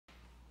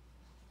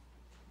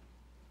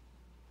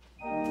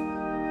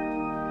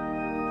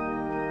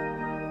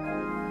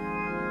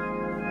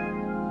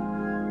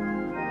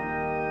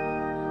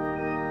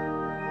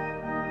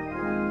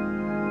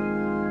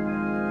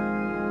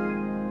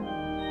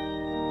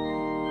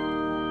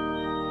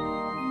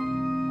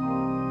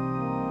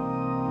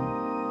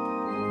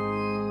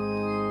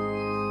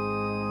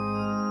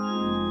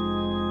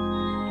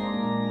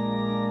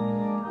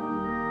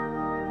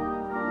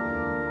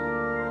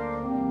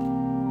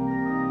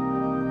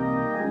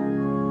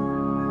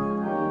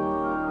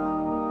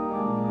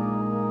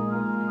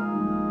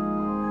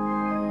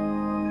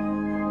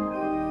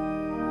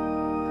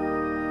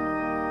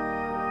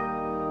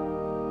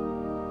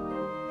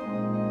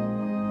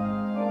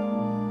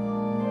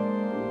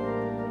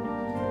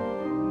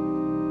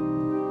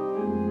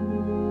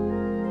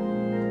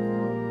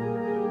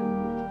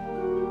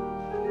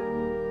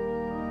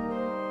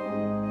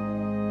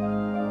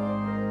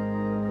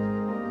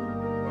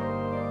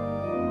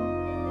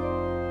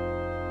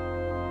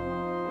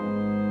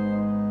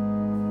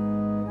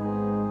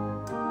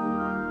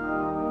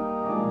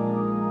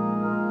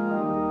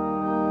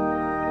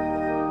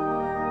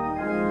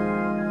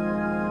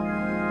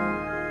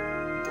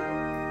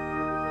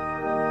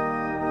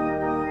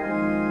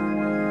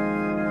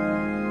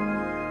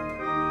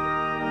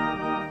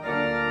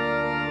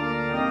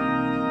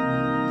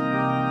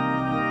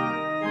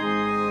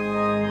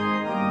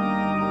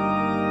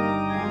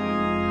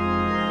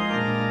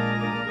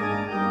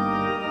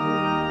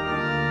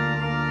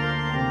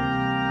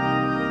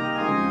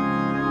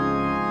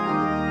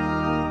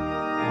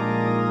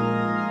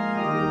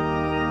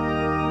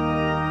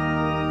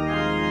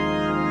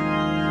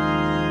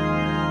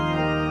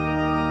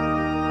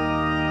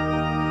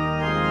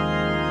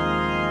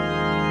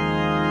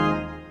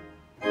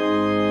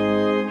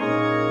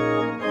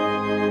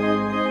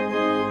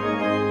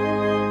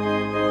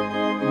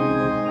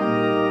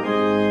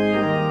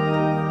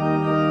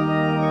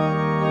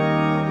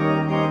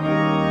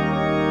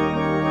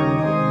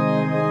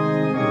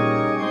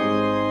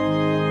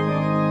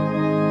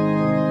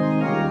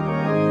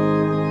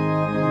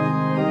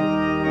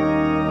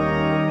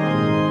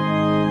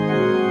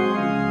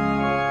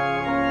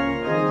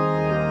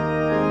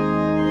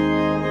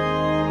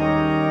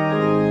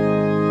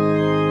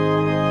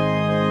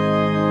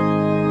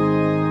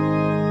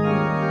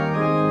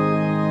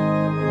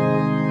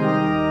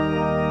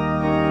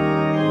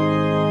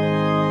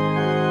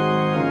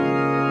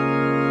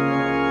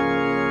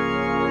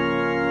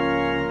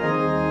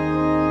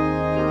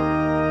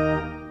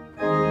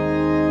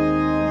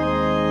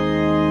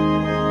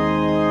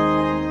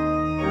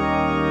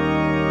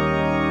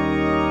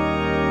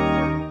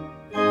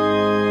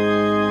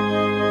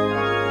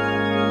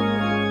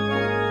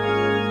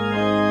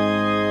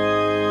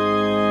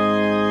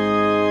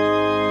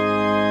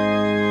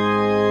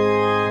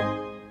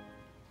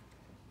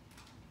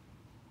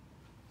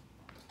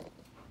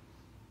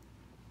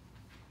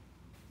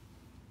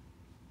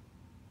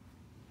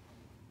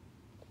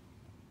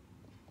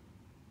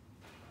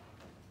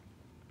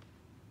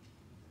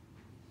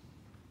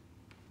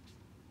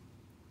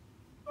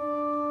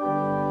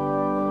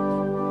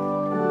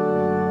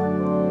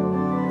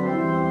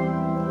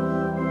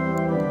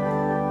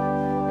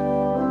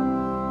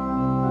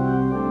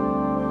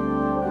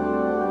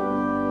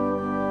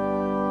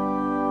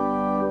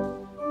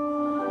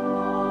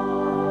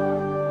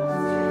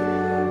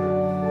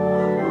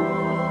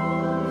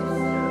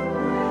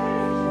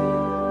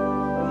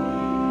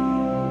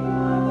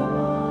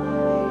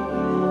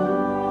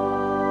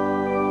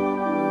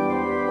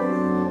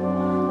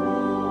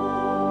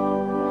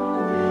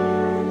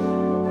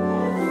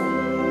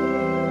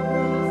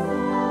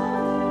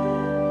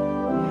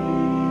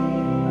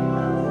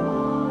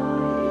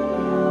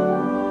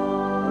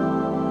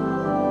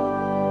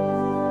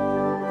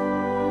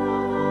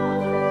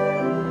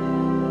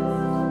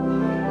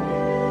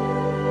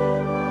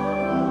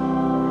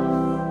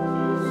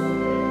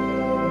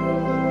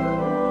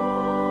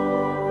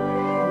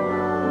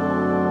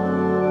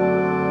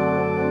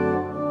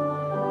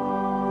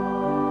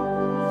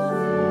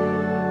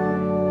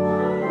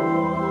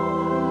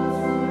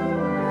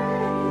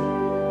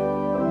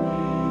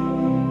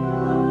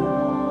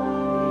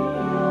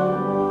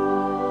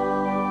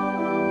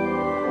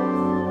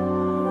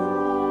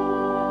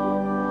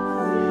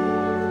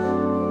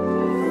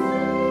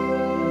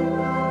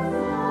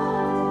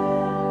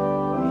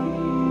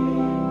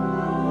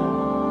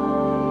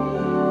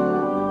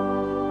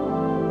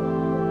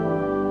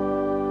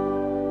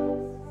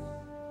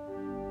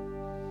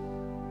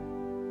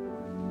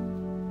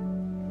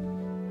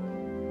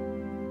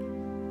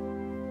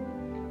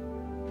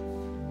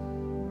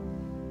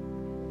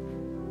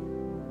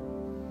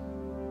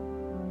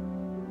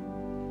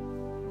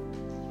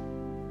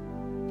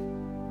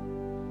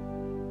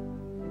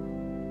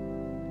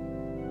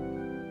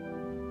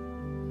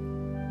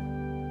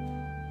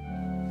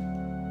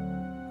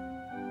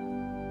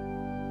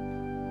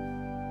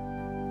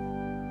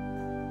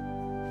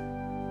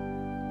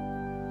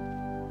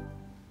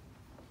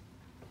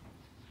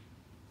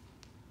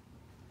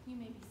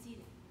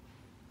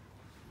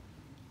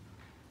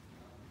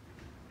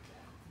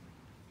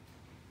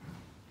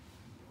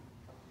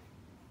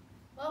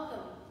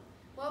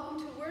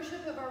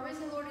worship of our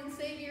risen Lord and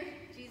Savior,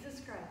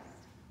 Jesus Christ.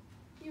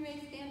 You may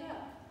stand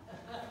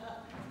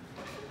up.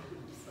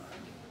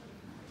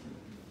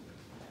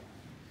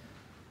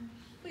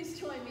 Please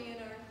join me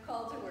in our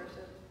call to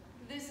worship.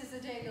 This is the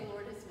day the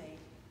Lord has made.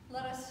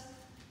 Let us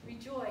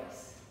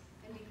rejoice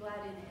and be glad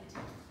in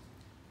it.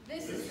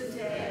 This is the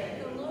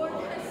day the Lord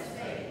has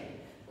made.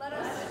 Let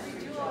us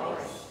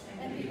rejoice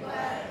and be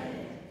glad in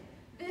it.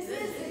 This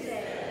is the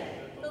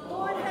day the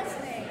Lord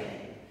has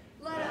made.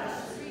 Let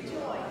us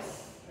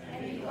rejoice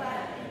and be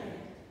glad in it.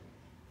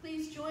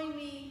 Please join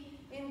me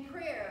in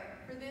prayer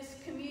for this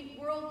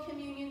World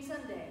Communion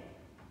Sunday.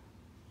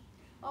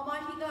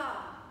 Almighty God,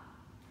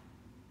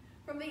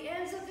 from the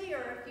ends of the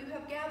earth you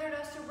have gathered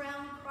us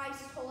around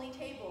Christ's holy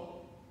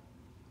table.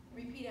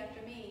 Repeat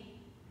after me.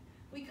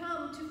 We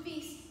come to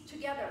feast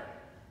together.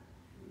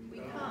 We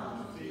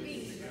come to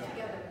feast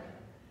together.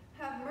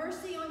 Have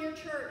mercy on your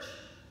church,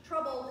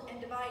 troubled and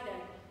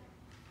divided.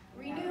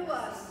 Renew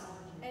us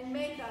and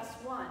make us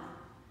one.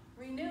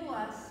 Renew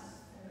us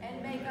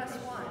and make us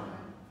one.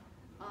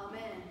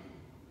 Amen.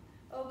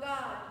 O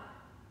God,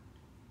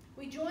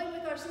 we join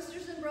with our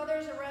sisters and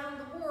brothers around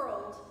the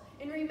world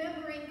in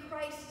remembering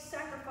Christ's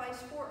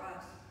sacrifice for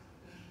us,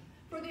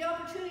 for the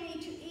opportunity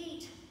to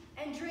eat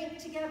and drink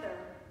together,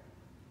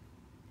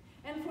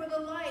 and for the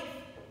life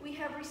we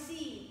have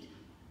received.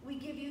 We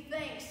give you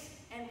thanks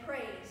and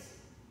praise.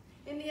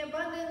 In the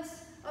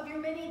abundance of your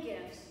many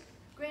gifts,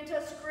 grant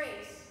us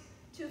grace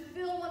to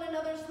fill one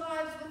another's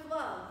lives with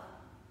love,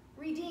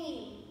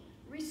 redeem,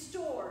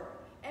 restore,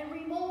 and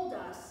remold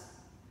us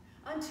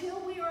until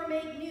we are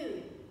made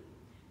new.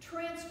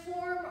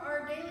 Transform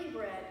our daily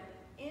bread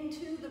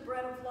into the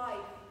bread of life,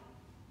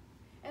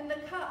 and the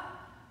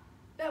cup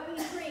that we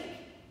drink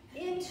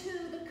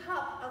into the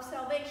cup of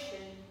salvation.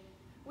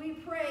 We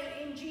pray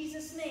in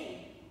Jesus'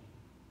 name.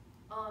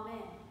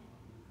 Amen.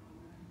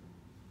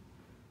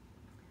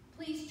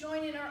 Please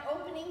join in our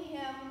opening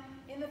hymn,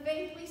 In the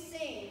Faith We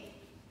Sing.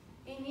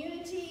 In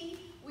unity,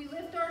 we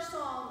lift our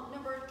song,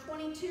 number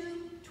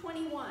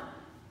 2221.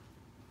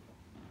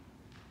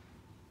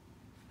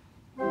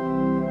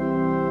 Thank you.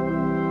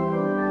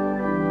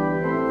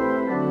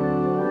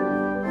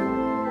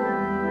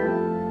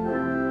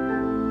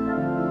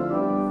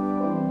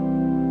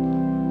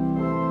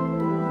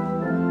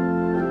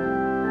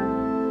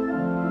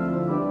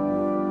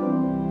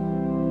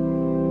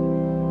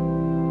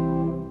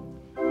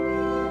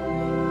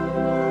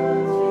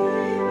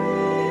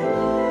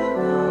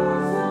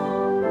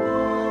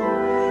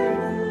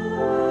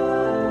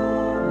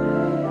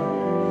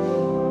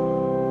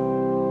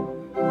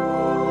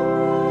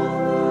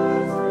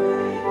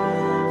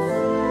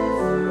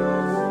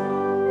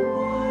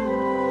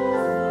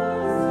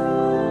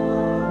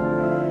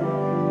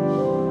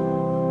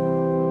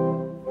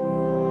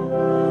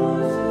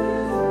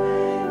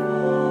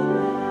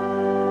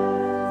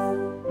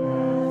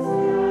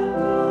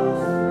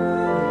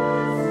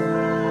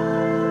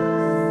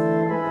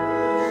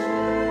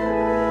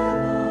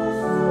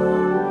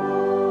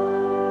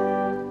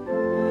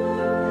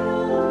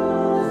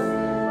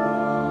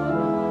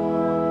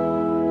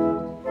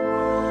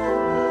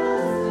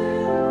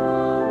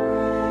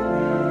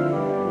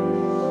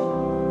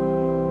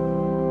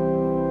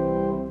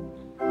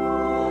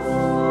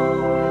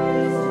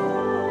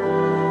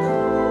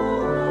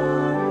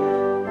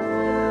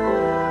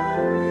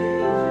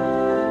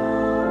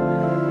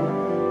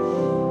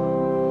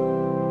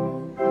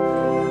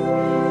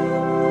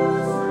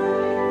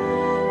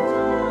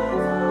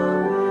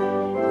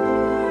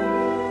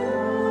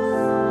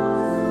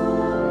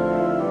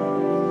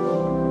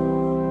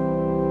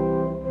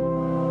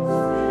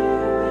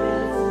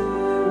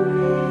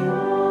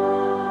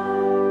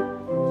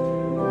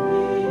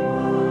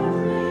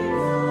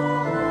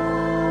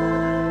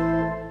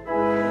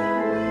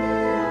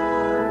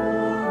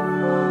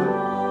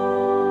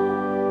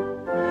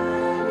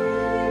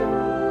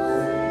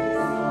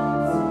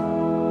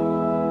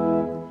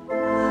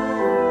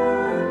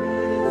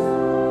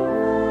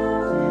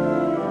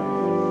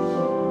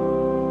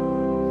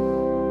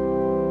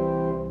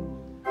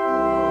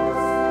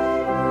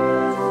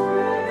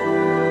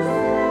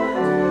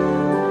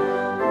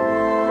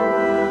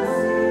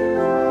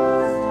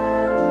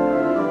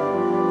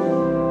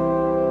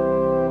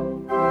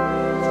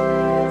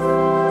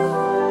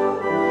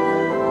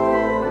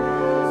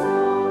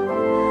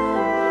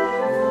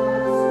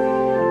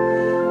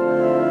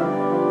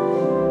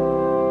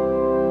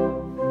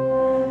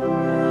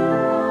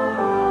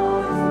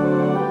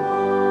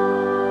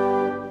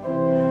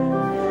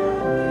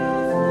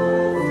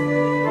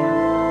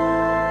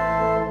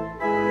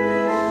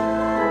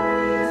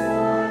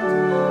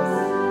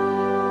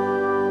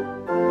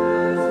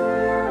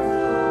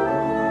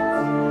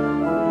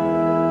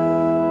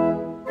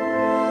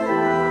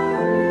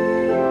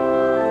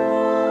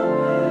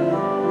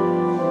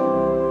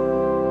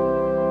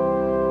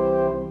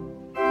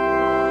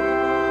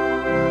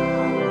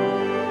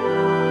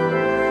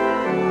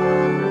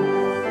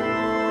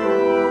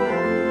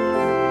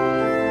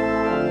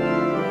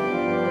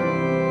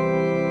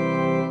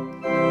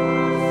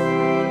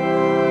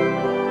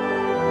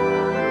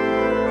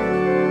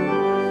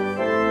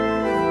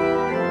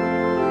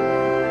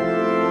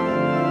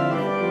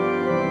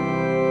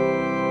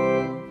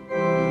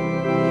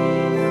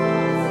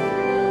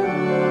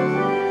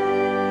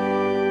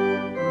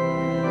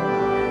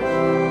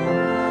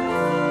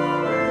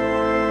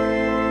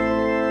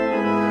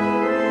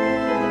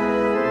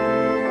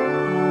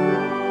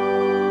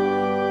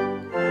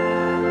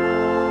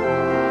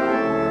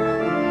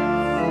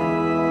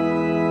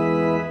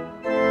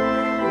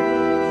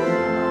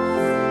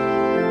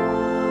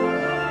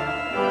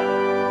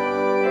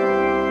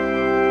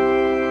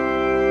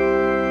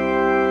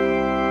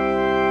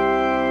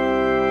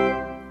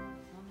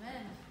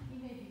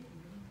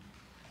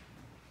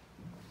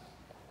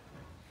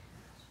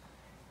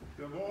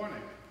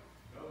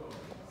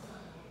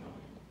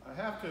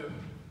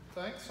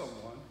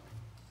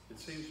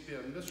 seems to be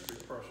a mystery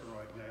person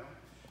right now,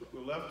 who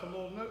left a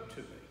little note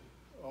to me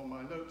on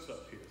my notes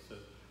up here. It said,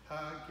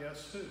 "Hi,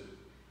 guess who?"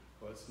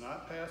 Well, it's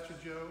not Pastor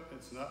Joe,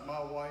 it's not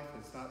my wife,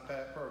 it's not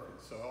Pat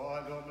Perkins. So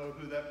I don't know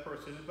who that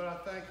person is, but I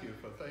thank you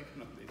for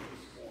thinking of me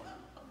this morning.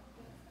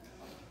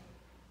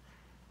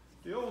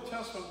 The Old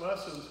Testament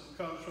lessons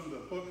comes from the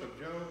book of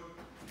Job,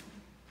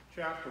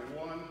 chapter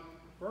 1,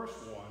 verse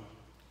 1,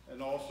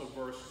 and also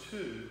verse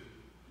 2,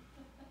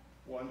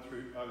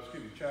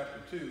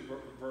 chapter 2,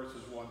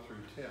 verses 1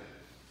 through 10.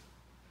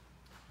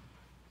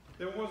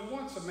 There was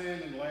once a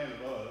man in the land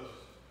of Uz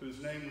whose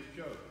name was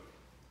Job.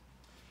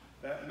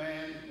 That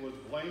man was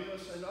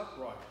blameless and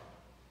upright,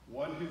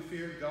 one who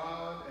feared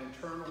God and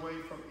turned away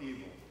from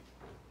evil.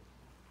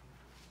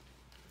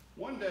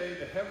 One day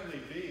the heavenly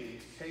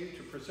beings came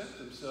to present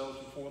themselves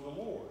before the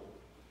Lord,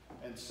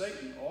 and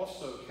Satan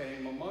also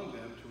came among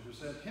them to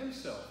present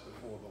himself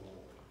before the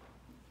Lord.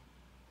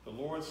 The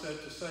Lord said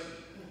to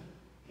Satan,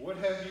 "What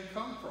have you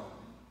come from?"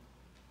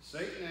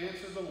 Satan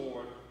answered the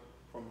Lord,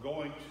 "From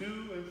going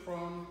to and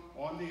from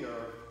on the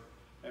earth,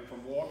 and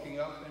from walking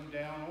up and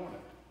down on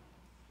it."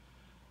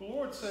 The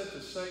Lord said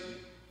to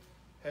Satan,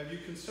 "Have you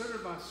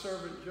considered my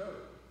servant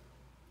Job?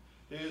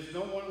 There is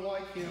no one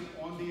like him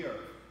on the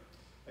earth,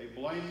 a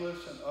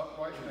blameless and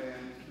upright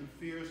man who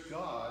fears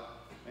God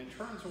and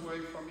turns away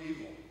from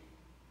evil.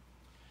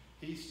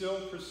 He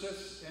still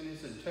persists in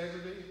his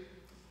integrity,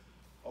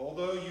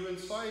 although you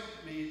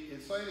incited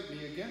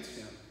me against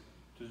him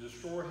to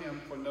destroy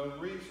him for no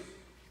reason."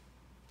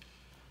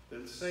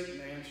 Then Satan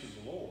answered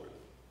the Lord,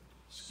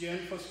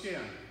 "Skin for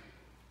skin.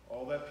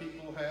 All that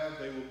people have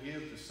they will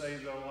give to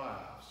save their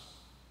lives.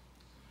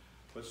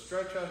 But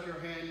stretch out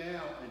your hand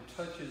now and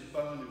touch his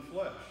bone and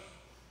flesh,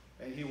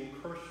 and he will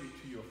curse you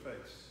to your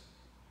face."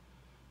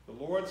 The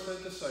Lord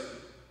said to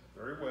Satan,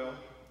 "Very well,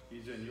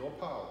 he's in your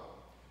power.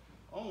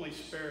 Only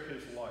spare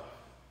his life."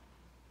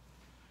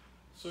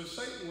 So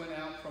Satan went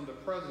out from the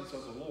presence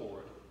of the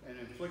Lord and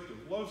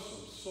inflicted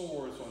loathsome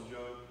sores on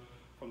Job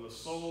from the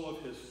sole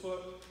of his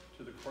foot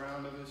to the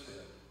crown of his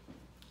head.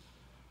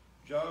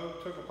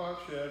 Job took a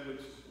potsherd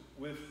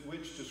with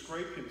which to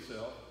scrape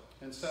himself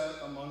and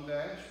sat among the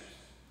ashes.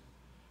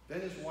 Then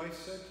his wife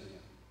said to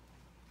him,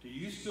 "Do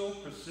you still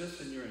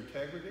persist in your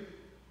integrity?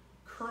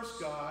 Curse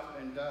God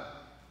and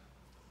die."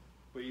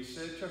 But he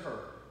said to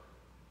her,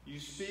 "You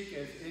speak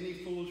as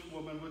any foolish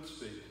woman would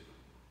speak.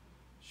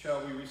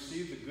 Shall we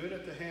receive the good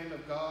at the hand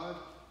of God,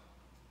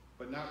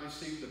 but not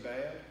receive the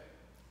bad?"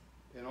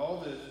 In all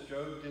this,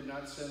 Job did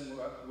not sin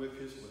with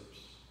his lips.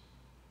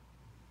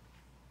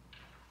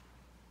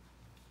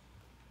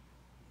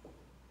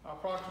 Our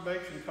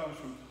proclamation comes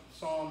from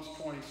Psalms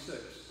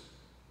 26.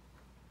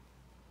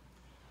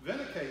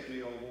 "Vindicate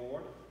me, O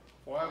Lord,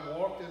 for I have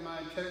walked in my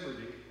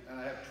integrity, and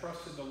I have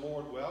trusted the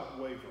Lord without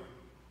wavering.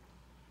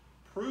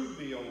 Prove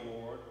me, O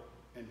Lord,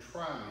 and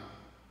try me.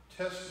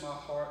 Test my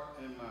heart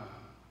and mind.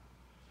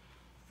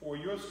 For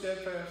your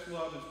steadfast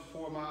love is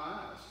before my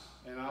eyes,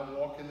 and I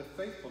walk in the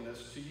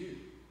faithfulness to you.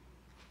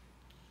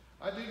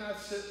 I do not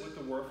sit with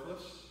the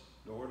worthless,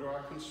 nor do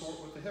I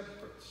consort with the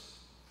hypocrites.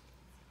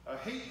 I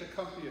hate the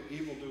company of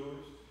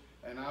evildoers,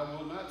 and I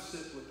will not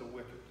sit with the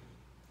wicked.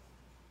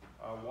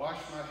 I wash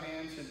my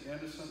hands in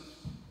innocence,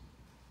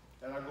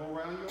 and I go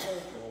around your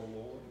altar, O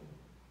Lord.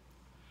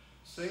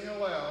 Sing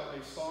aloud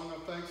a song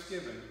of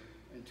thanksgiving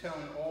and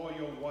telling all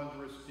your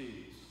wondrous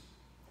deeds.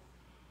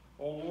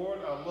 O Lord,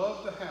 I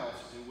love the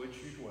house in which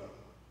you dwell,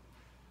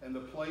 and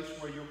the place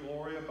where your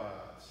glory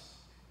abides.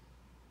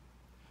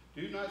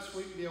 Do not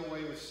sweep me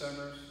away with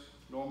sinners,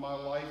 nor my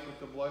life with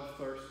the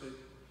bloodthirsty,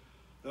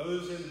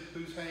 those in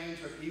whose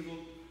hands are evil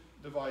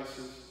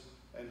devices,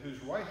 and whose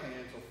right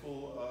hands are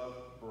full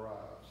of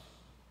bribes.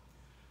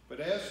 But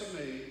as for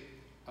me,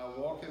 I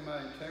walk in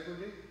my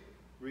integrity.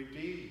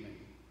 Redeem me,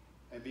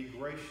 and be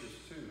gracious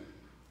to me.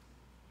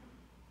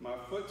 My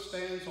foot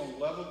stands on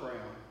level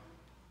ground.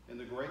 In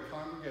the great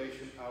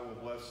congregation, I will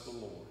bless the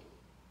Lord."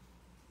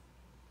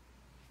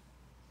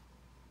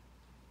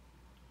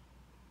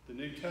 The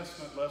New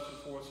Testament lesson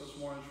for us this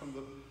morning is from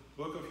the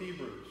book of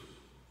Hebrews,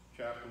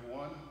 chapter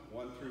 1,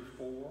 1 through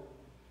 4,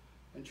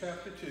 and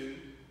chapter 2,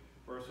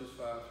 verses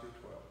 5 through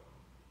 12.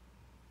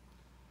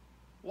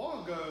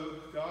 Long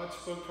ago, God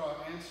spoke to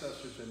our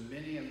ancestors in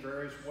many and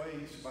various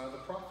ways by the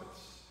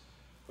prophets.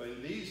 But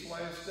in these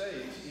last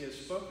days, he has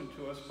spoken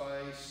to us by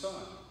a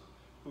Son,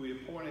 who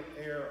he appointed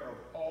heir of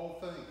all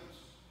things,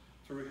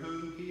 through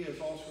whom he has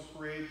also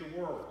created the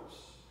worlds.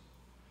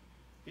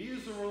 He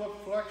is the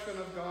reflection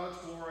of God's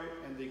glory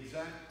and the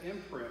exact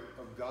imprint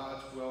of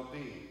God's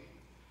well-being.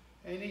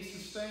 And he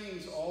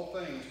sustains all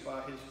things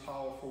by his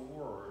powerful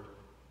word.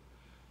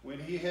 When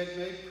he had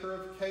made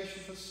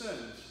purification for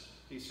sins,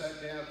 he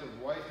sat down at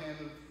the right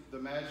hand of the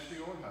Majesty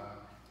on high,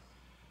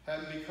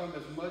 having become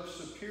as much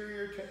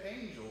superior to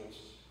angels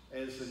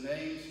as the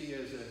names he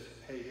has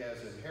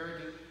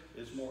inherited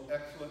is more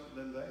excellent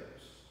than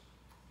theirs.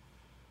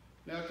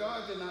 Now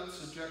God did not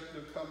subject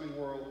the coming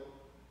world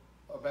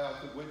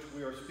about which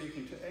we are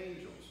speaking to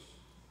angels,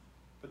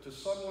 but to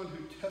someone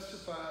who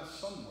testifies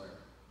somewhere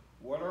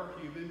what are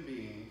human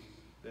beings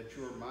that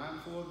you are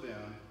mindful of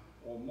them,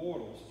 or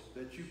mortals,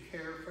 that you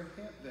care for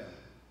them.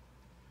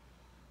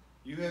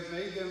 You have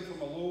made them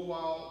from a little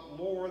while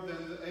lower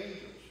than the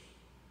angels.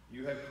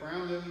 You have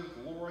crowned them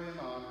with glory and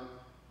honor,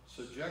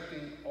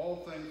 subjecting all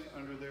things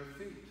under their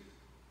feet.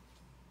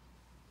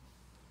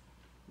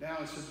 Now,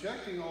 in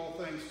subjecting all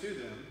things to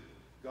them,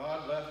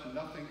 God left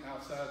nothing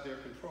outside their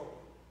control.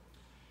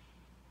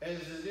 As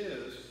it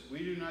is, we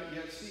do not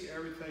yet see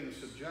everything in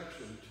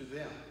subjection to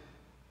them,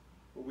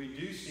 but we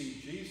do see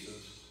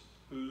Jesus,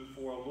 who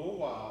for a little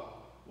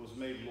while was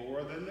made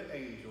lower than the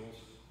angels,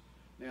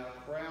 now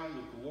crowned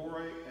with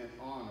glory and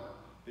honor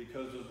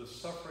because of the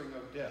suffering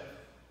of death,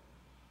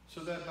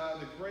 so that by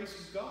the grace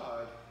of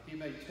God he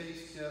may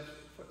taste death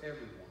for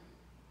everyone.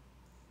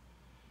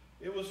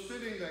 It was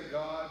fitting that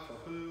God,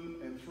 for whom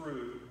and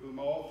through whom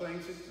all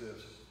things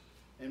exist,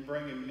 in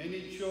bringing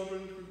many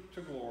children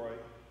to glory,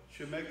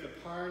 should make the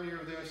pioneer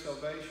of their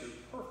salvation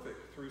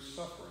perfect through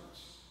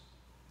sufferings.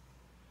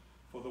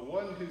 For the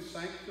one who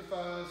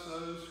sanctifies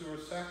those who are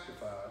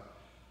sanctified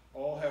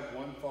all have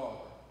one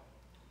Father.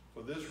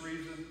 For this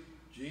reason,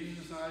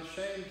 Jesus is not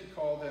ashamed to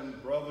call them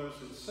brothers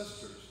and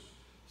sisters,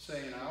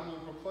 saying, I will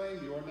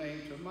proclaim your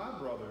name to my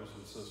brothers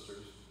and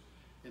sisters.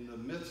 In the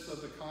midst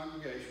of the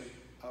congregation,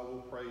 I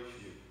will praise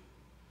you.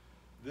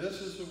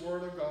 This is the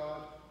word of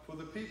God for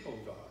the people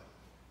of God.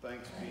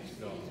 Thanks be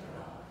to God.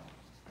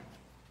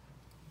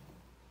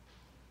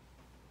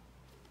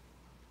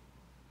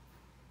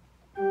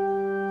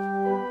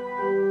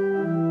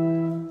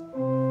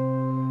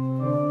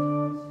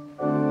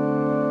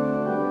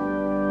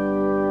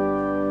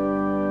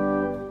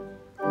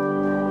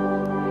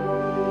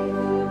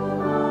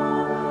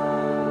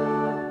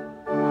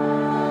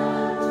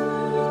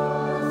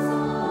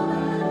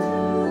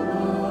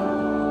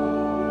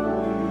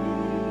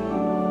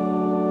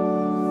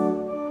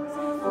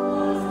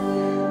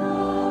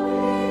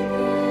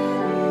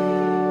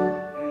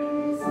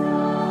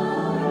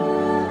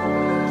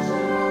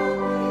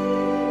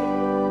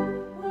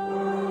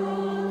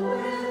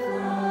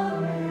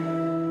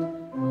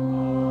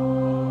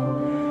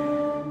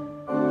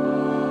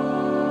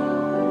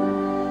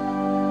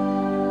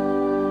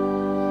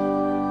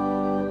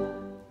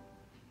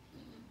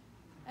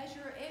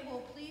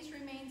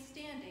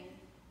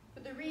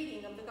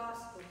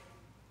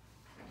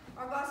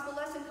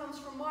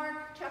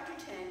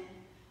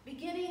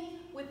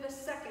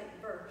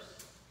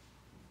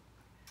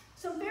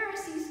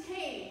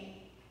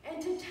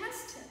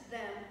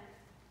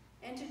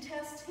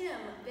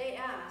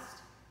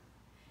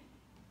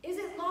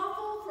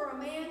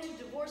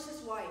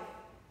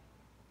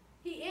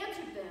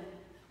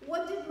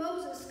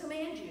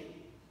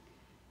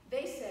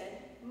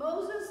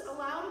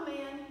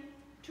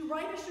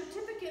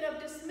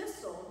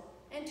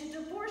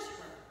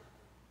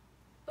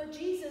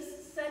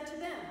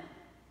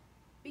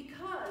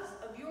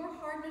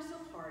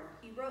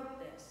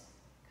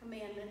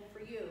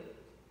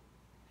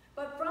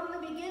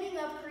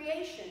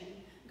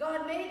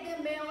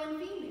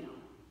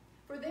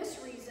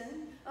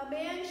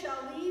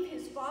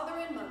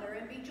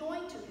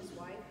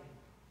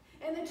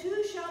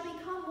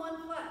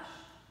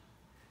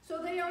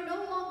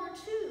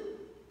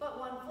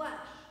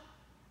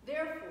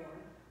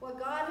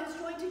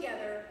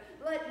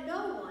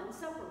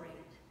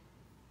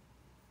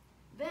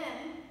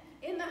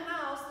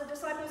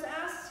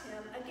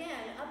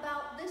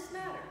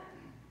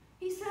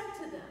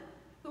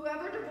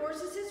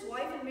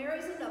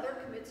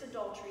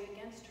 Adultery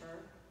against her,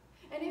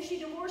 and if she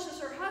divorces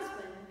her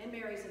husband and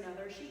marries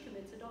another, she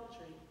commits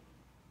adultery.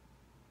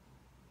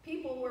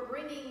 People were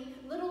bringing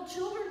little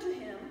children to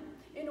him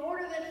in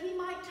order that he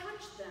might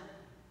touch them,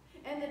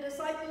 and the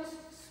disciples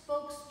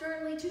spoke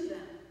sternly to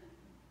them.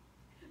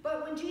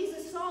 But when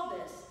Jesus saw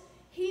this,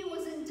 he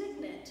was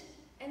indignant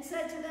and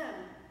said to them,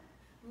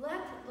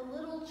 "Let the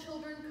little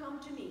children come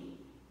to me.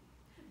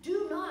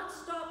 Do not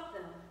stop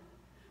them,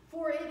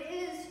 for it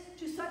is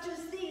to such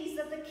as these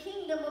that the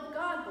kingdom of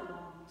God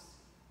belongs.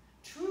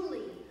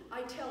 Truly,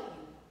 I tell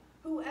you,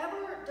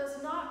 whoever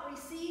does not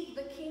receive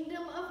the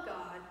kingdom of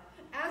God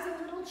as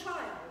a little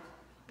child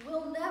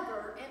will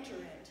never enter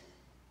it."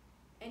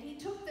 And he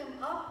took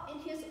them up in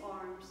his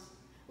arms,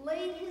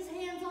 laid his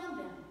hands on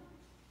them,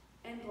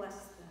 and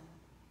blessed them.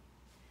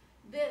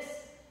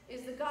 This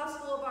is the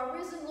gospel of our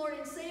risen Lord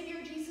and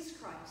Savior, Jesus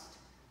Christ,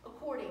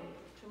 according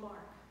to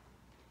Mark.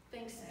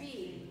 Thanks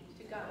be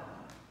to God.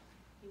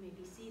 You may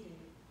be seated.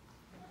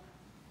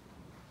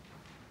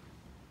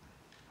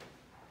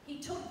 He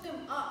took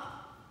them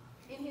up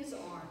in his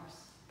arms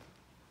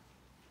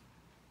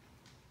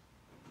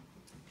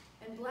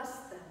and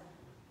blessed them.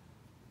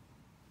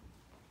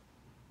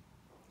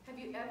 Have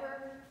you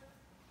ever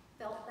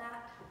felt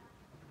that?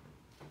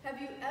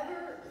 Have you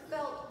ever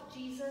felt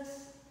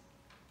Jesus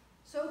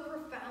so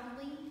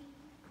profoundly?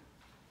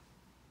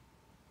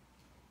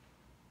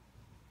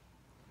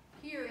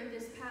 Here in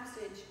this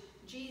passage,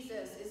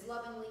 Jesus is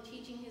lovingly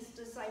teaching his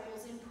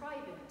disciples in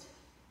private,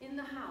 in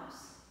the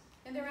house.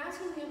 And they're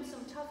asking him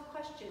some tough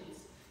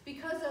questions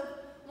because of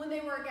when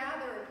they were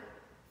gathered.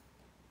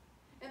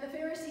 And the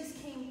Pharisees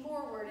came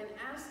forward and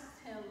asked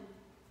him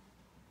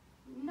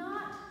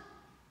not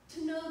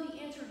to know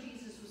the answer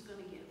Jesus was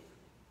going to give.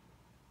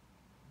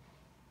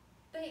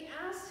 They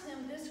asked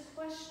him this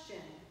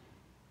question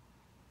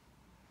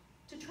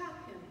to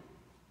trap him,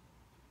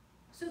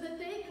 so that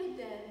they could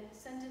then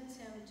sentence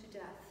him to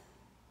death,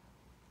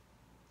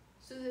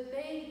 so that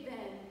they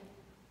then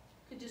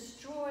could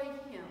destroy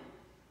him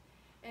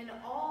and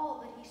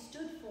all that he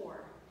stood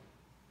for.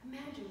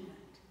 Imagine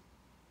that.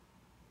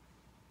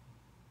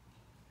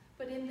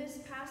 But in this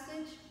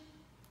passage,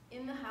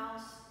 in the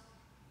house,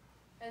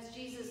 as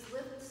Jesus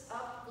lifts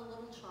up the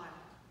little child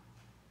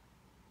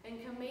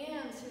and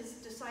commands his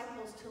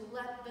disciples to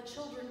let the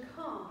children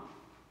come,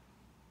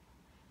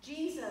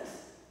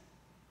 Jesus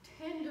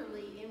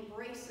tenderly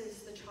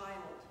embraces the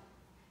child.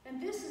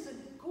 And this is a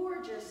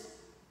gorgeous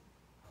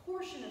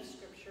portion of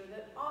Scripture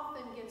that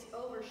often gets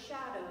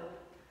overshadowed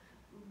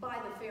by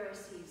the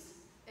Pharisees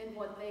and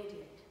what they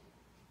did,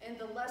 and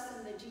the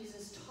lesson that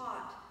Jesus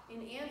taught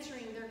in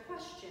answering their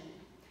question.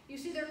 You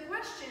see, their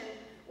question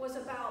was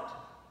about,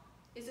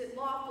 is it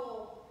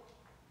lawful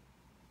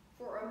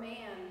for a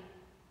man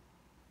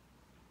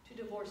to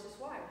divorce his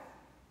wife?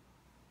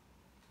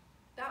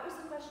 That was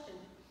the question.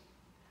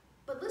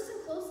 But listen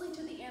closely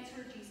to the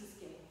answer Jesus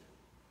gave.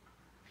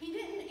 He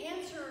didn't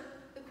answer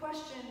the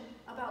question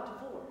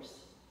about divorce.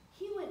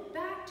 He went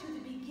back to the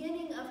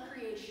beginning of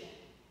creation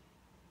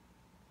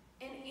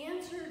and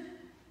answered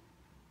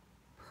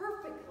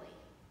perfectly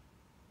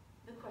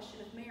the question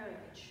of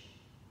marriage.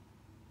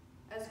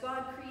 As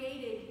God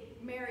created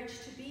marriage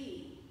to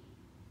be.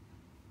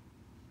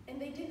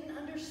 And they didn't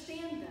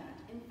understand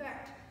that. In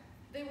fact,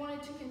 they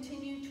wanted to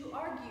continue to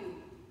argue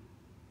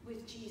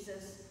with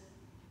Jesus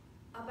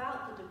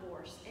about the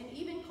divorce, and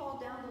even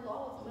called down the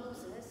law of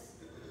Moses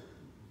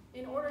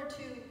in order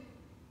to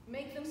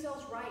make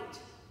themselves right.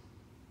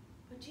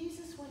 But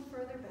Jesus went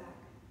further back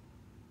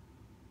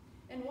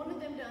and wanted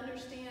them to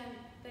understand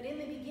that in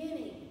the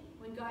beginning,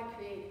 when God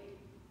created.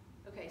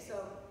 Okay,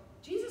 so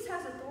Jesus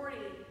has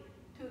authority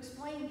to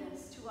explain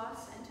this to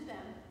us and to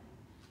them.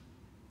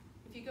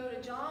 If you go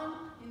to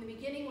John, in the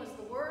beginning was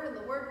the Word, and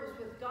the Word was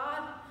with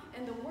God,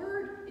 and the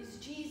Word is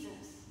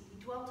Jesus.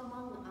 He dwelt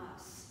among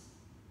us.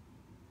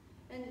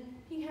 And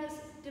he has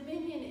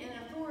dominion and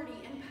authority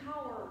and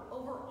power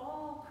over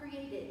all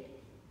created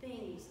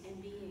things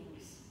and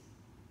beings.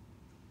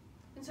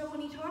 And so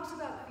when he talks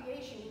about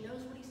creation, he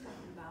knows what he's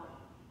talking about.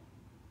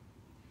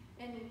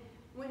 And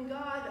when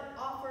God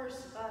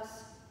offers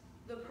us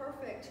the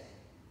perfect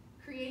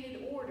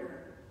created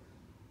order,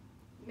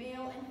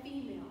 male and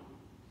female,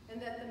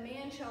 and that the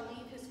man shall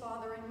leave his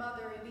father and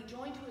mother and be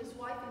joined to his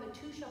wife, and the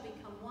two shall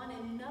become one,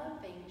 and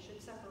nothing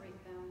should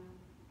separate them.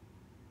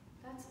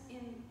 That's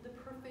in the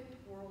perfect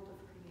world of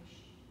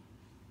creation.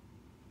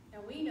 Now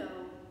we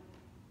know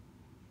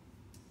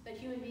that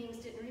human beings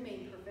didn't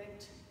remain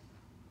perfect,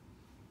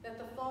 that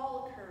the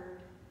fall occurred,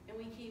 and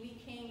we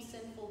became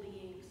sinful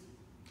beings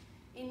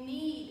in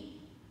need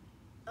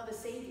of a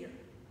Savior.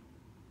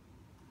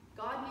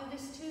 God knew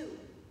this too.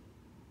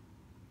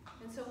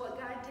 And so what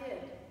God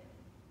did,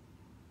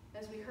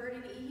 as we heard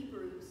in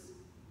Hebrews,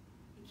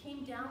 he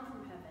came down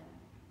from heaven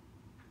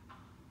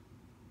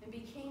and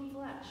became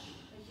flesh,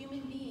 a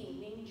human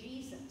being named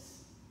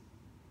Jesus,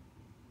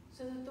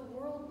 so that the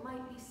world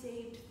might be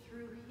saved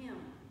through him.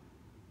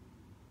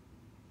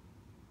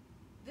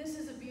 This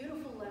is a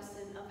beautiful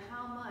lesson of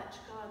how much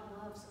God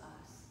loves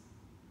us.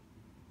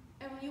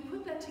 And when you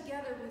put that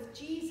together with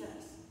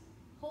Jesus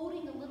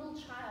holding a little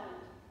child,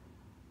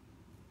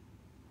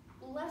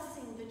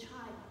 blessing the child,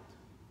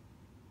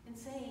 and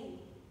saying,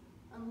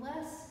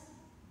 unless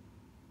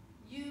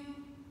you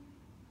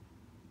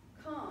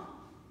come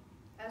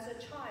as a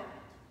child,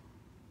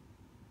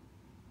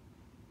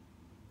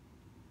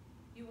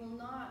 you will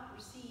not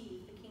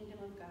receive the kingdom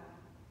of God.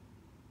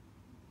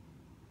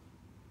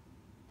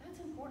 That's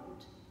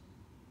important.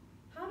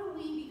 How do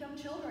we become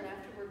children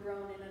after we're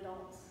grown and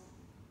adults?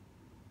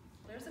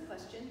 There's a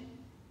question.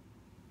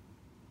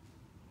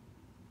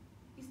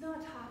 He's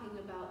not talking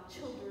about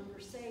children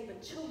per se,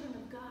 but children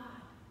of God.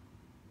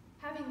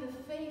 Having the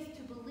faith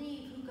to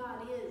believe who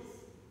God is,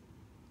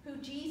 who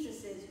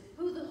Jesus is,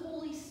 who the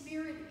Holy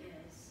Spirit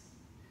is.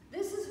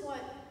 This is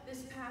what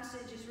this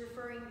passage is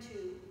referring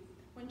to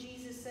when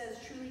Jesus says,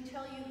 truly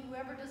tell you,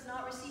 whoever does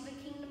not receive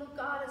the kingdom of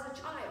God as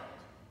a child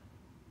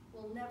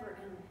will never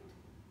enter it.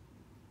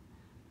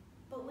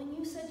 But when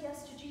you said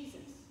yes to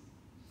Jesus,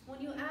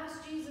 when you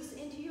asked Jesus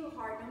into your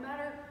heart, no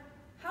matter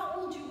how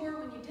old you were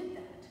when you did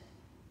that,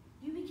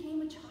 you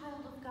became a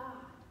child of God.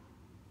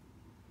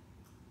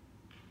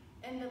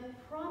 And the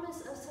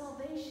promise of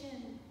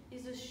salvation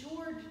is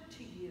assured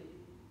to you.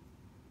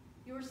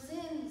 Your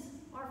sins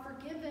are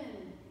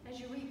forgiven as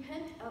you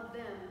repent of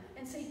them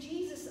and say,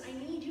 Jesus, I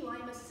need you. I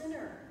am a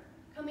sinner.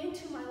 Come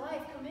into my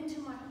life. Come into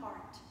my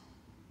heart.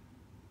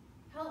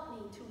 Help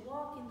me to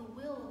walk in the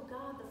will of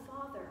God the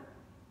Father.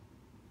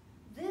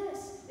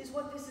 This is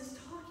what this is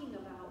talking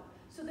about,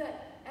 so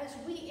that as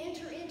we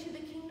enter into the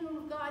kingdom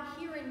of God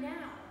here and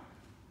now,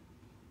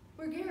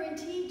 we're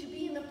guaranteed to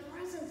be in the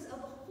presence of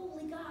a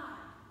holy God,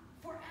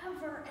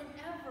 forever and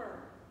ever,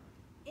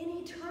 in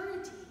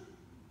eternity.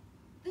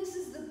 This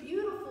is the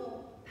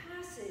beautiful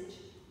passage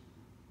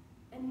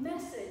and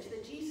message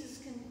that Jesus is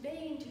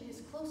conveying to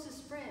his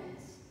closest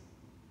friends.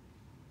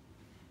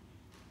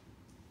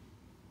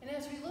 And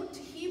as we look to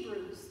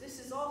Hebrews, this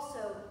is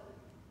also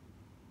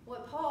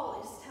what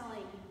Paul is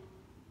telling.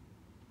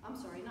 I'm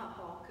sorry, not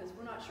Paul, because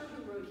we're not sure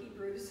who wrote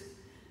Hebrews.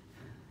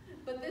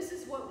 But this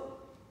is what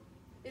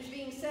is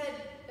being said,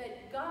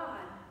 that God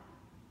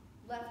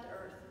left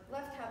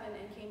heaven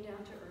and came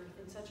down to earth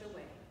in such a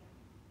way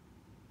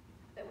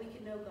that we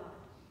can know God.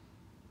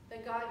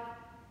 That God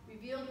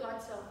revealed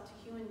God's self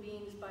to human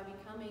beings by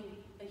becoming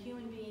a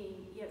human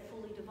being, yet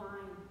fully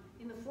divine,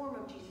 in the form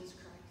of Jesus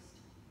Christ.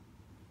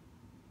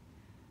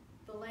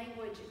 The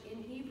language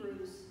in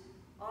Hebrews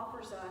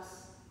offers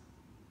us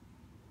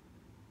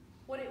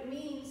what it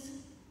means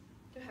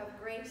to have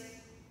grace,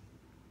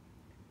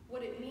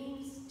 what it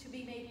means to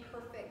be made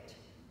perfect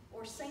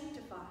or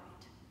sanctified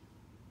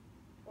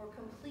or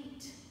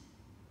complete,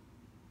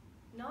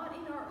 not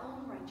in our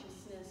own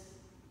righteousness,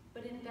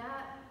 but in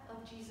that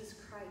of Jesus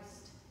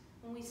Christ.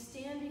 When we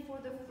stand before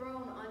the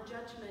throne on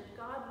judgment,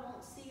 God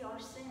won't see our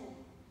sin.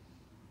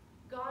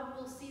 God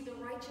will see the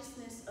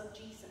righteousness of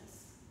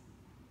Jesus.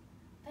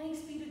 Thanks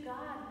be to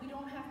God, we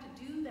don't have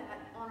to do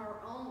that on our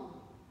own.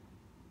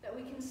 That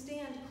we can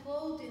stand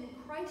clothed in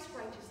Christ's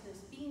righteousness,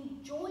 being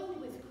joined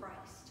with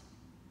Christ,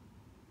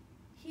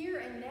 here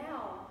and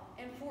now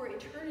and for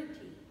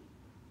eternity.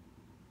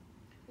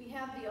 We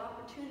have the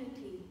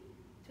opportunity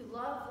to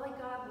love like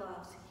God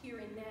loves, here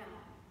and now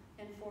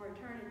and for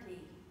eternity.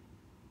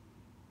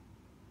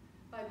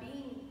 By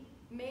being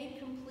made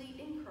complete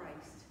in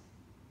Christ,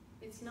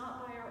 it's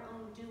not by our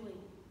own doing.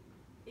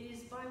 It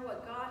is by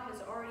what God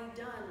has already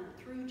done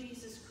through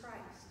Jesus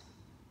Christ.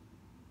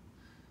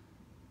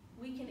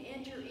 We can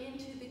enter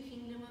into the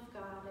kingdom of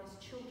God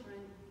as children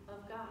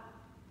of God,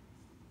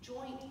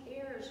 joint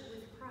heirs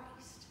with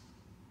Christ,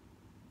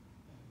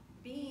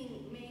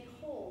 being made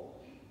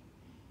whole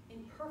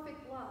in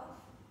perfect love.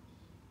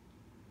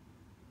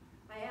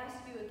 I ask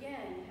you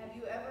again, have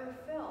you ever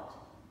felt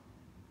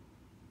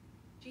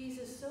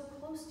Jesus so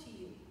close to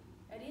you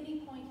at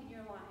any point in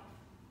your life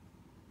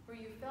where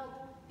you felt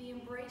the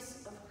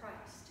embrace of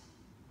Christ,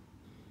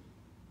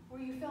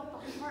 where you felt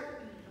the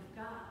heartbeat of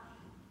God,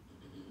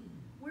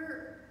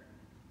 where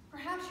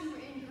perhaps you were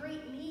in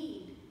great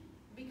need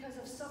because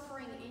of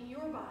suffering in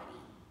your body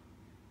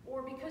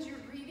or because you're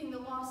grieving the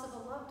loss of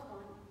a loved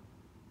one?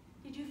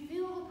 Did you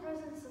feel the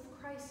presence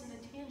of Christ in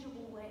a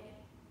tangible way,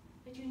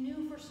 that you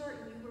knew for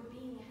certain you were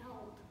being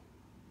held?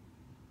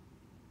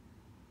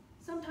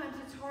 Sometimes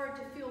it's hard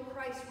to feel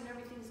Christ when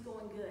everything's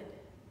going good,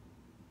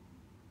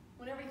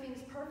 when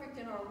everything's perfect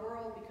in our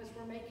world because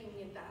we're making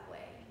it that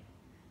way.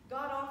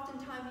 God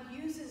oftentimes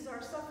uses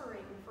our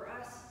suffering for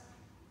us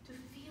to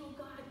feel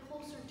God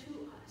closer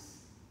to us.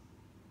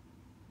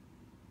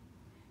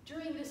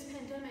 During this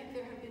pandemic,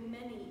 there have been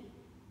many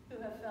who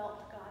have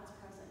felt God's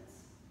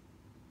presence,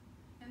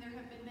 and there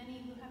have been many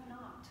who have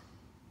not.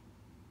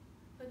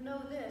 But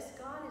know this,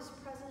 God is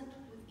present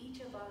with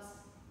each of us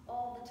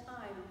all the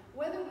time,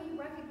 whether we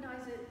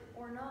recognize it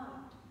or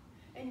not.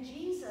 And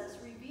Jesus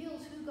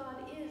reveals who God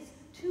is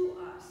to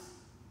us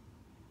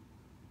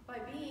by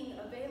being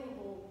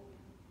available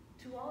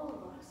to all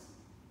of us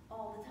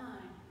all the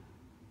time.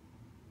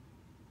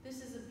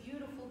 This is a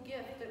beautiful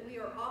gift that we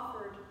are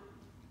offered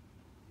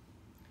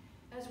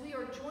as we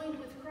are joined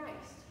with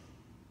Christ.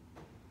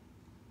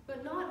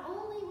 But not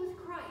only with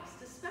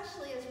Christ,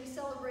 especially as we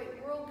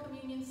celebrate World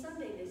Communion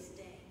Sunday this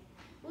day,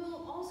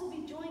 we'll also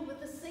be joined with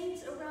the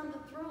saints around the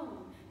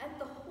throne at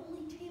the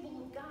holy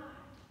table of God.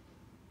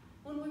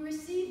 When we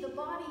receive the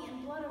body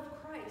and blood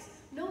of Christ,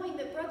 knowing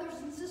that brothers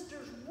and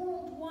sisters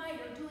worldwide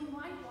are doing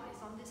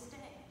likewise on this day.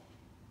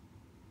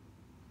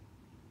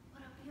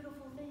 What a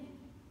beautiful thing.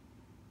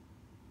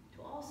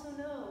 To also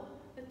know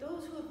that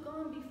those who have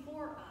gone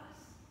before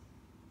us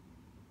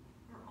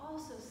are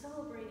also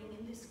celebrating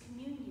in this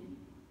communion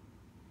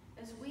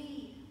as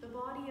we, the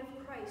body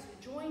of Christ,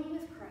 join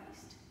with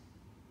Christ,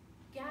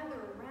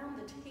 gather around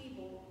the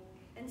table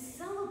and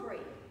celebrate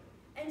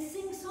and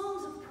sing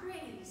songs of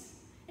praise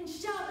and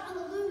shout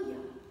hallelujah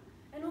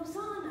and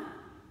hosanna.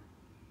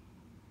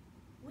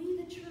 We,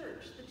 the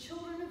church, the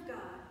children of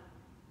God,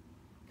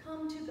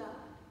 come to God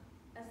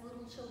as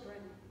little children,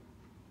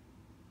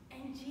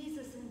 and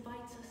Jesus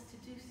invites us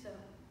to do so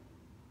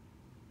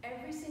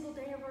every single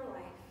day of our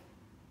life,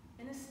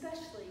 and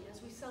especially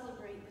as we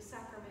celebrate the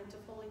sacrament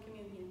of Holy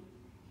Communion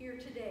here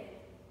today.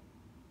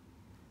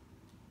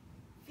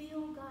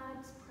 Feel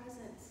God's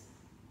presence.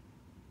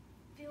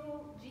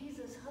 Feel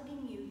Jesus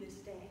hugging you this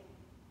day,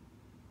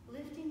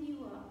 lifting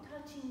you up,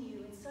 touching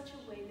you in such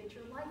a way that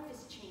your life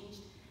is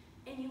changed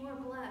and you are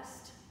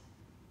blessed.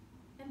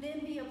 And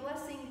then be a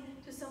blessing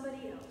to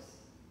somebody else.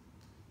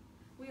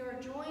 We are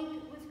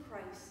joined with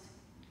Christ.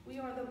 We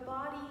are the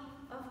body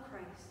of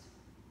Christ.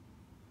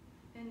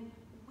 And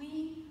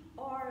we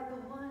are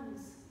the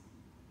ones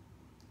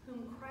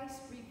whom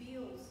Christ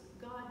reveals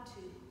God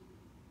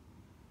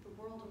to,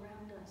 the world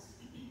around us.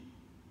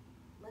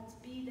 Let's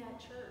be that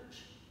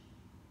church,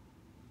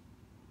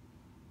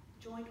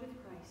 joined with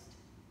Christ.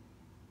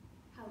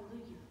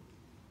 Hallelujah.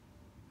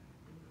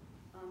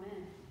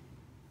 Amen.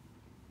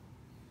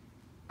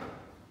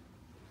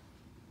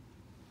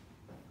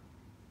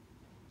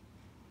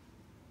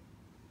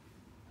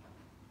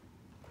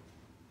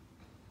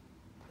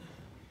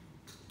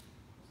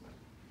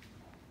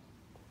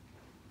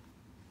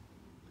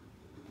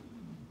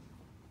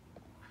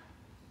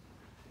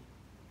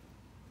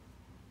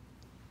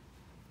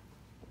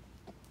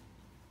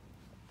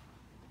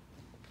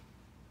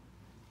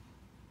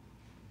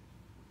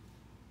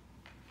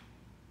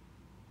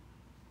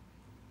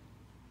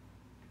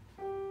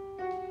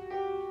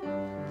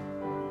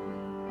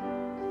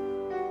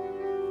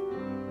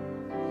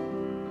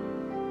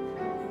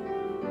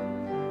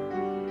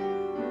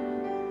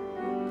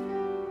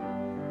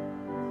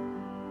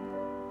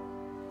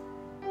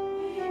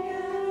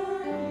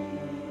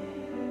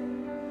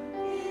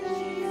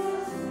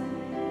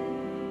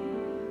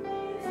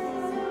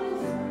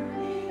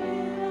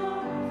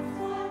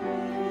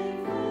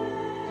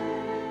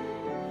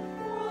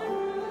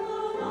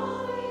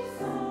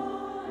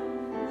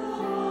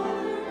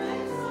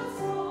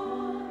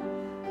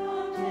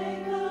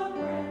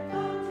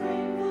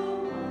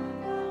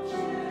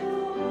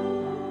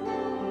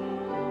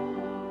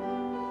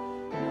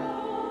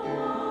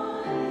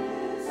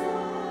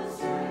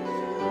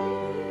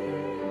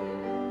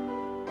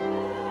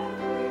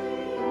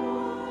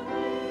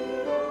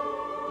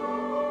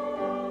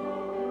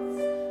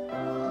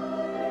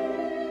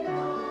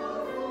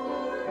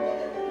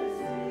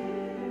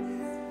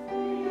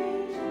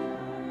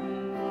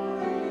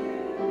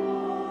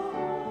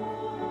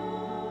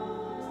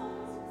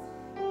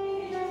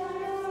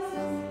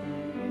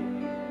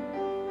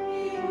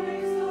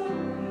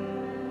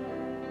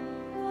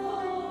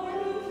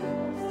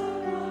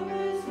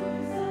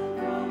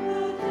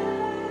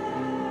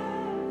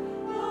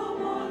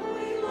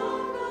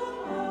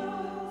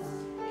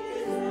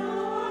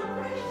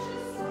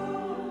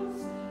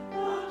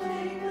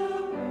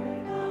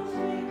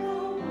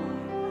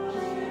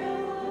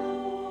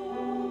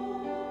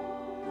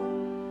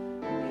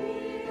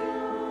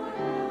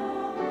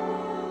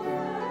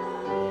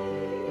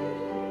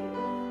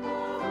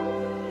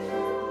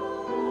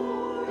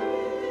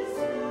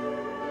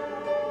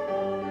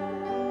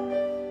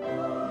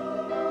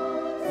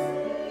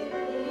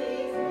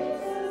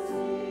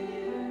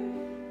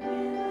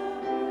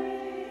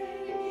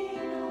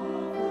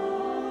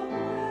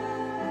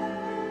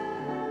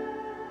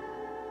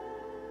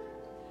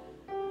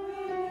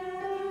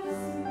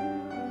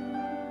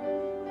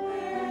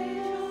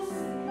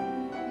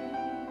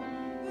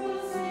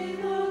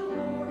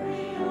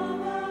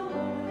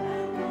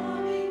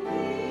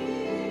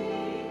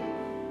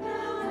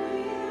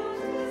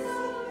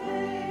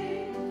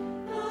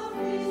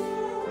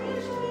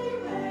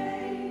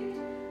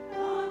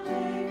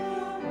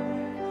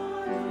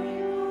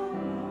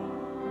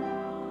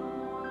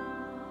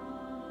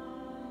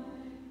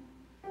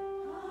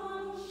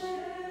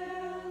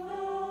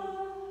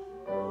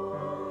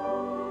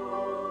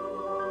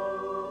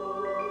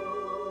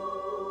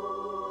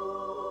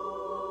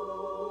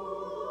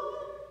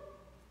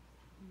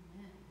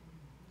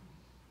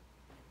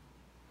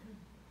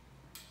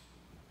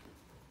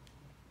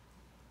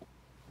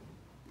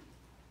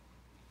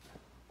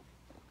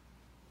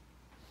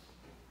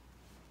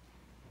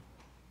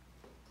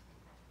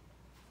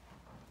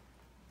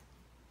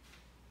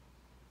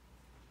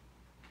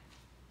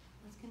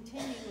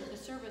 Continuing with the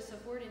service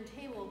of Word and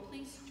Table,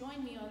 please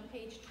join me on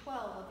page 12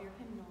 of your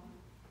hymnal.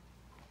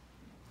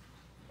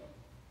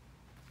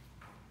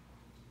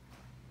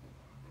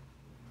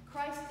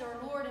 Christ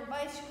our Lord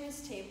invites you to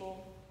his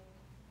table.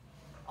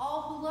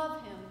 All who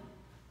love him,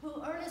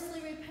 who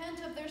earnestly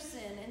repent of their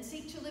sin and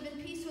seek to live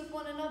in peace with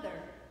one another.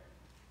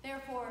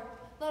 Therefore,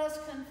 let us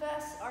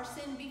confess our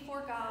sin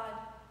before God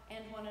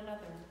and one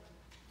another.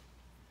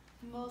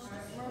 Most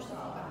merciful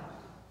God,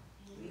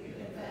 we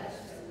confess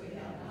that we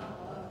have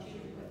not loved you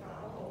with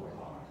our whole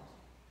heart.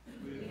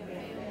 We have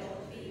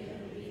failed to be in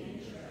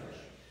obedient church.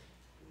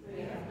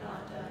 We have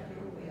not done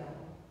your will.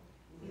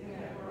 We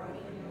have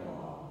broken your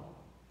law.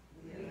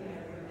 We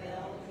have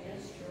rebelled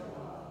against your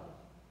love.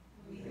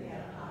 We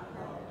have not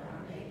loved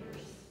our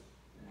neighbors,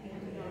 and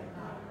we have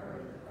not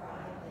heard the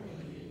cry of the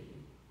needy.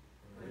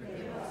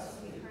 Forgive us,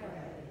 we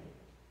pray.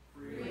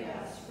 Free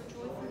us for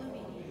joyful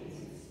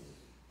obedience.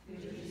 Through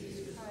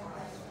Jesus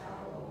Christ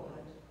our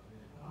Lord.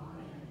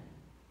 Amen.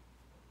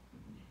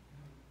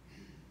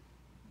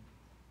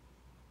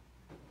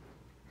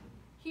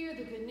 Hear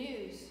the good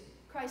news.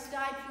 Christ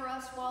died for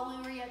us while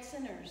we were yet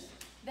sinners.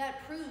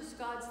 That proves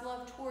God's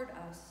love toward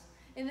us.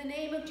 In the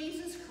name of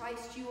Jesus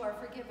Christ, you are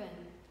forgiven.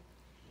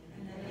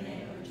 In the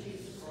name of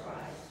Jesus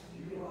Christ,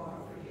 you are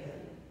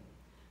forgiven.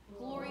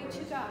 Glory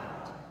to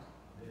God.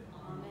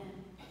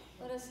 Amen.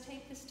 Let us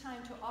take this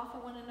time to offer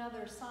one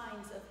another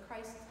signs of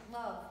Christ's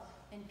love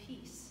and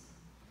peace.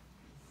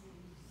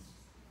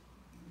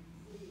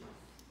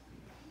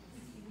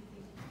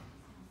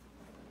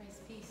 Christ's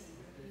peace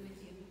be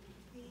with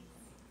you.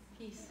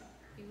 Peace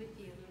be with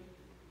you.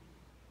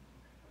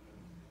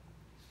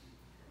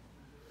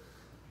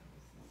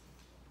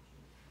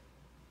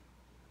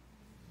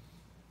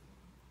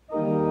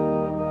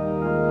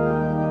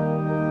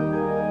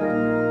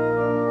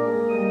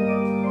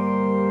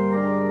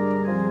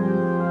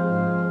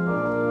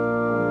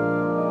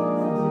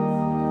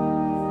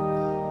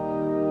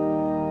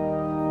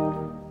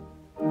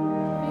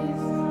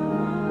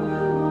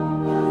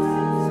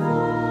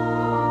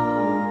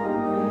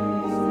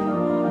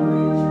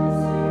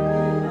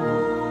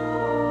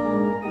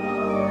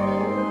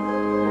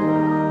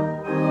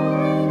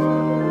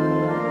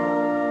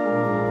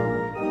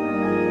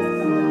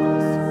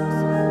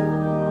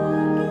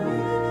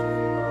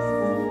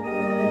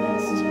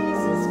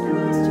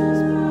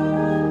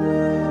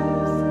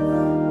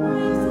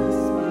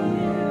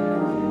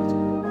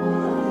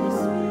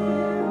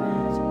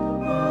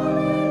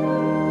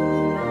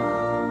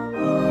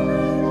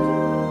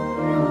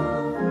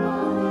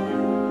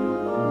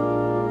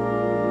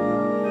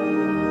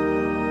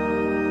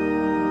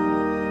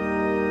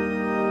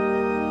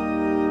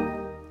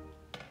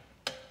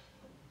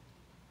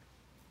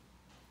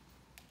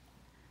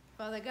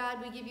 Father God,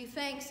 we give you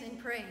thanks and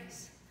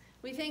praise.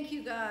 We thank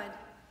you, God,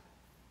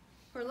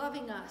 for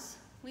loving us.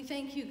 We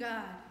thank you,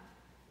 God,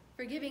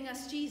 for giving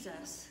us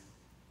Jesus.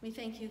 We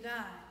thank you,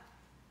 God,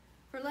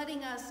 for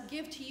letting us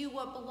give to you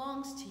what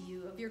belongs to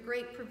you, of your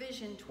great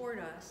provision toward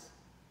us,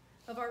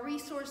 of our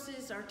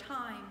resources, our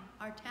time,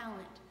 our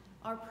talent,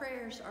 our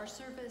prayers, our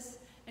service,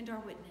 and our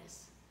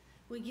witness.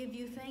 We give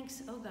you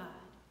thanks, O God,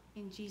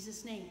 in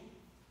Jesus' name.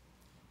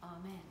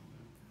 Amen.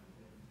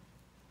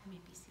 You may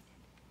be seated.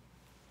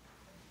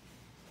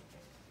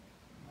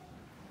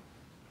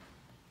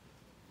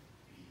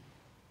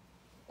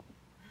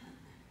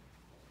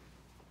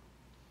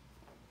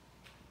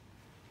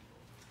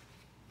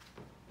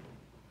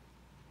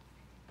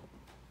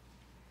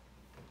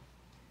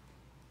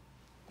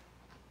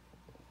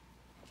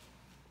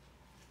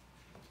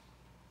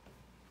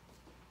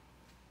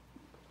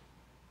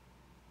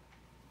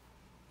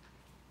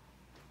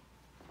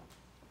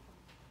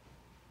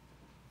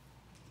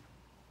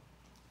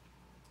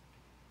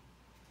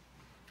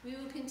 We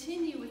will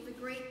continue with the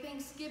great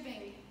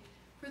Thanksgiving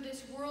for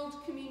this World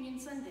Communion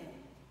Sunday.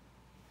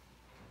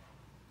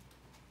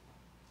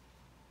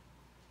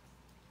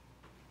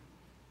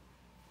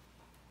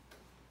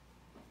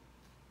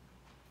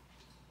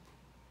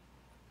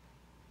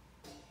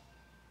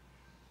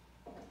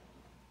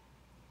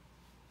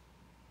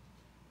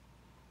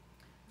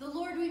 The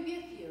Lord be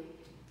with you.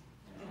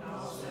 And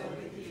also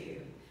with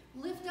you.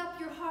 Lift up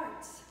your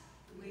hearts.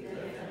 We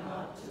lift them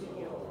up to the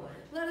Lord.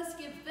 Let us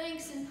give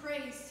thanks and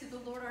praise to the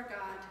Lord our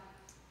God.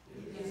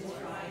 It is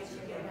right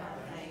to give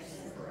our thanks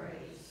and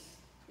praise.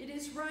 It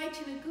is right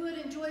and a good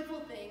and joyful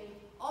thing,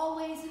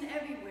 always and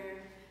everywhere,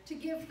 to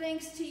give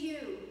thanks to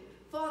you,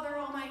 Father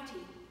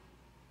Almighty,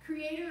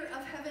 creator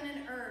of heaven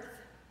and earth.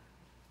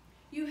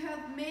 You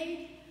have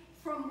made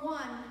from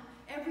one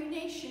every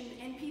nation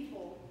and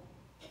people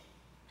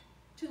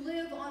to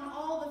live on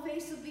all the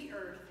face of the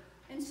earth.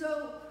 And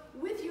so,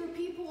 with your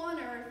people on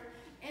earth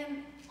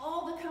and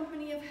all the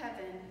company of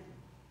heaven,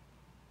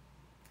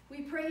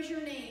 we praise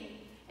your name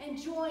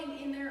and join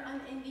in their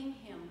unending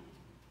hymn.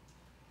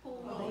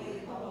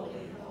 Holy,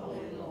 holy,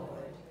 holy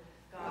Lord,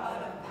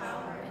 God of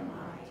power and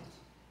might,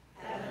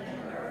 heaven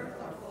and earth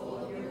are full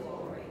of your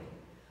glory.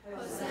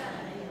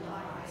 Hosanna in the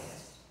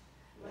highest.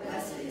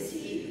 Blessed is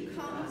he who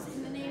comes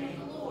in the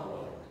name of the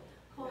Lord.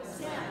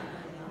 Hosanna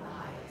in the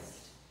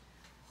highest.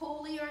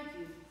 Holy are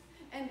you,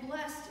 and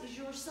blessed is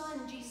your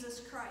Son, Jesus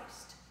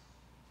Christ.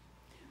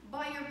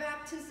 By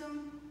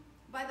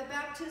the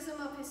baptism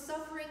of his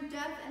suffering,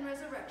 death, and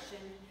resurrection,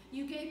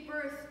 you gave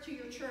birth to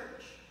your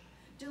church,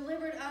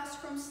 delivered us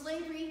from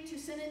slavery to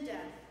sin and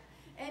death,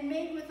 and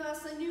made with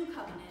us a new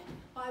covenant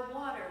by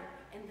water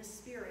and the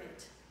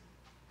Spirit.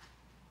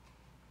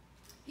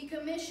 He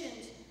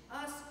commissioned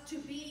us to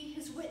be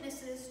his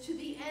witnesses to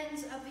the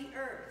ends of the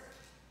earth,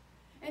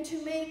 and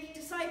to make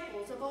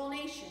disciples of all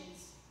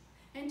nations.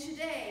 And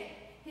today,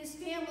 his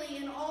family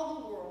in all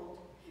the world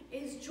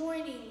is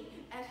joining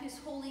at his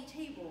holy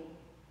table.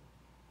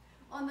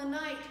 On the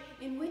night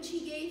in which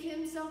he gave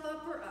himself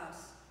up for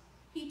us,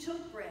 he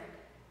took bread,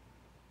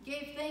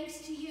 gave thanks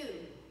to you,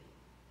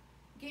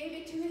 gave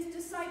it to his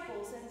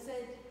disciples, and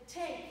said,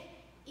 "Take,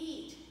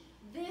 eat,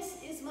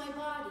 this is my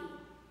body,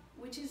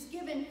 which is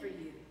given for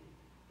you.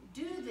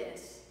 Do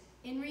this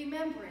in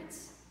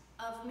remembrance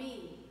of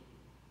me."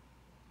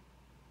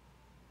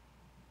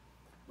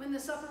 When the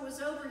supper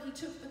was over, he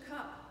took the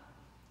cup,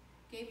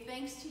 gave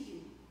thanks to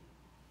you,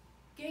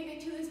 gave it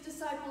to his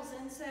disciples,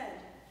 and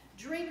said,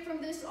 "Drink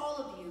from this, all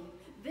of you.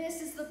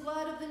 This is the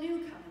blood of the new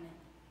covenant,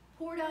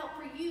 poured out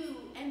for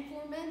you and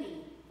for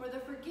many for the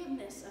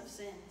forgiveness of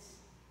sins.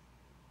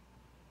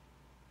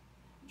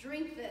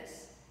 Drink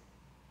this.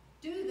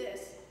 Do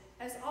this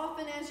as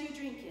often as you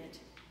drink it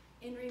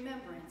in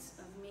remembrance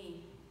of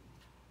me."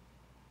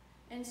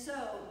 And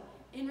so,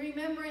 in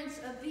remembrance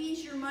of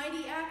these your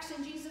mighty acts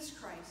in Jesus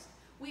Christ,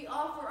 we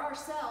offer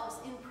ourselves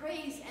in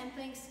praise and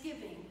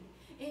thanksgiving,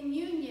 in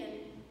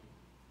union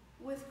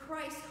with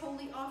Christ's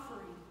holy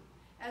offering,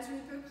 as we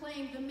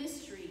proclaim the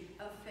mystery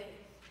of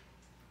faith.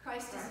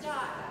 Christ has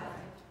died.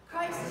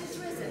 Christ is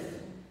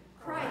risen.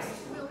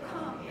 Christ will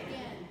come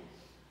again.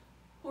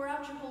 Pour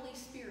out your Holy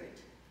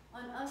Spirit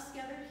on us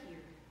gathered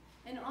here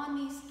and on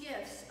these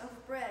gifts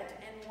of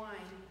bread and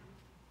wine.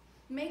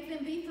 Make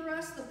them be for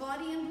us the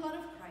body and blood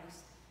of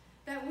Christ,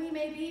 that we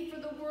may be for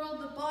the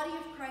world the body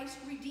of Christ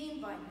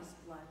redeemed by his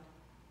blood.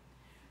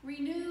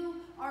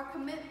 Renew our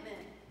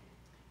commitment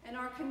and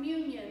our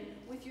communion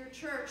with your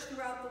church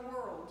throughout the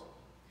world,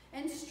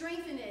 and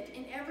strengthen it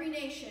in every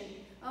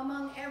nation,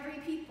 among every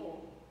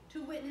people,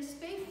 to witness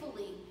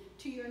faithfully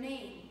to your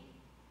name.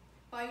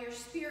 By your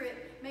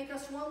Spirit, make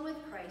us one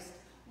with Christ,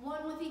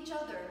 one with each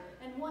other,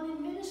 and one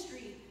in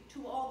ministry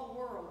to all the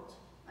world,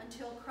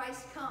 until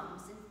Christ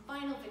comes in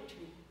final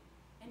victory,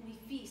 and we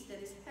feast at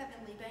his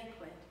heavenly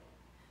banquet.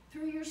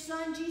 Through your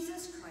Son,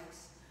 Jesus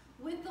Christ,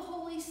 with the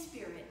Holy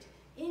Spirit,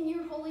 in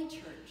your holy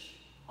church,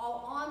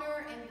 all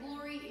honor and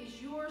glory is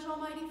yours,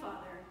 Almighty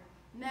Father,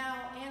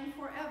 now and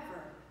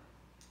forever.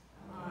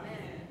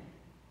 Amen.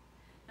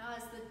 Now,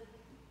 as the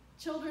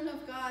Children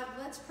of God,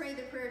 let's pray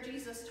the prayer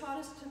Jesus taught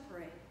us to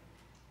pray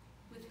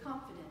with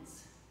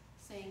confidence,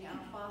 saying, Our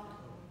Father,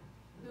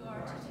 who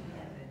art in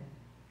heaven,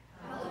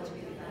 hallowed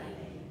be thy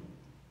name.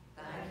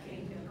 Thy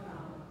kingdom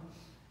come,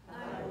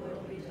 thy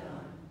will be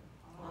done,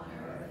 on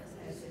earth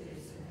as it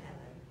is in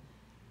heaven.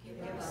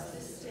 Give us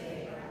this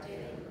day our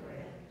daily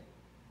bread,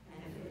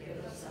 and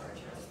forgive us our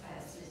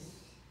trespasses,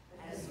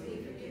 as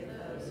we forgive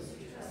those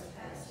who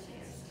trespass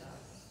against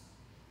us.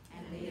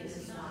 And lead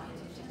us not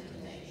into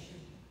temptation,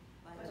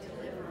 but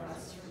deliver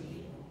us from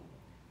evil.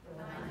 For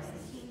thine is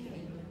the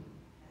kingdom,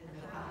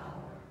 and the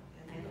power,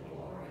 and the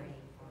glory,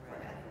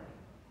 forever.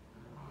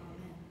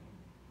 Amen.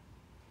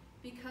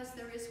 Because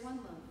there is one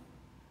loaf,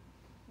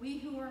 we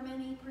who are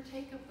many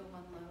partake of the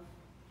one loaf.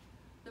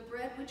 The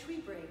bread which we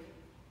break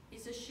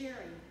is a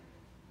sharing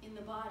in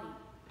the body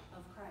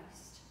of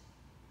Christ.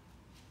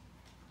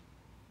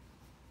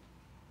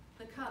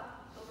 The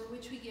cup over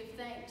which we give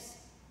thanks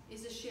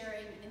is a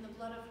sharing in the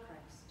blood of Christ.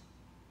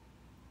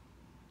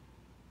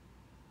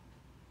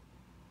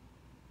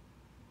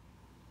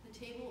 The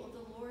table of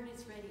the Lord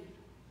is ready.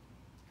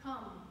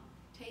 Come,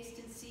 taste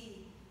and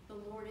see, the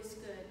Lord is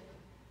good.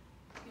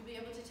 You'll be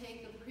able to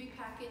take the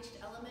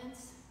prepackaged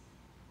elements.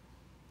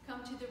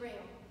 Come to the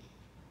rail.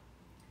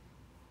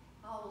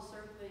 I will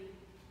serve the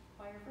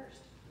choir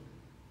first.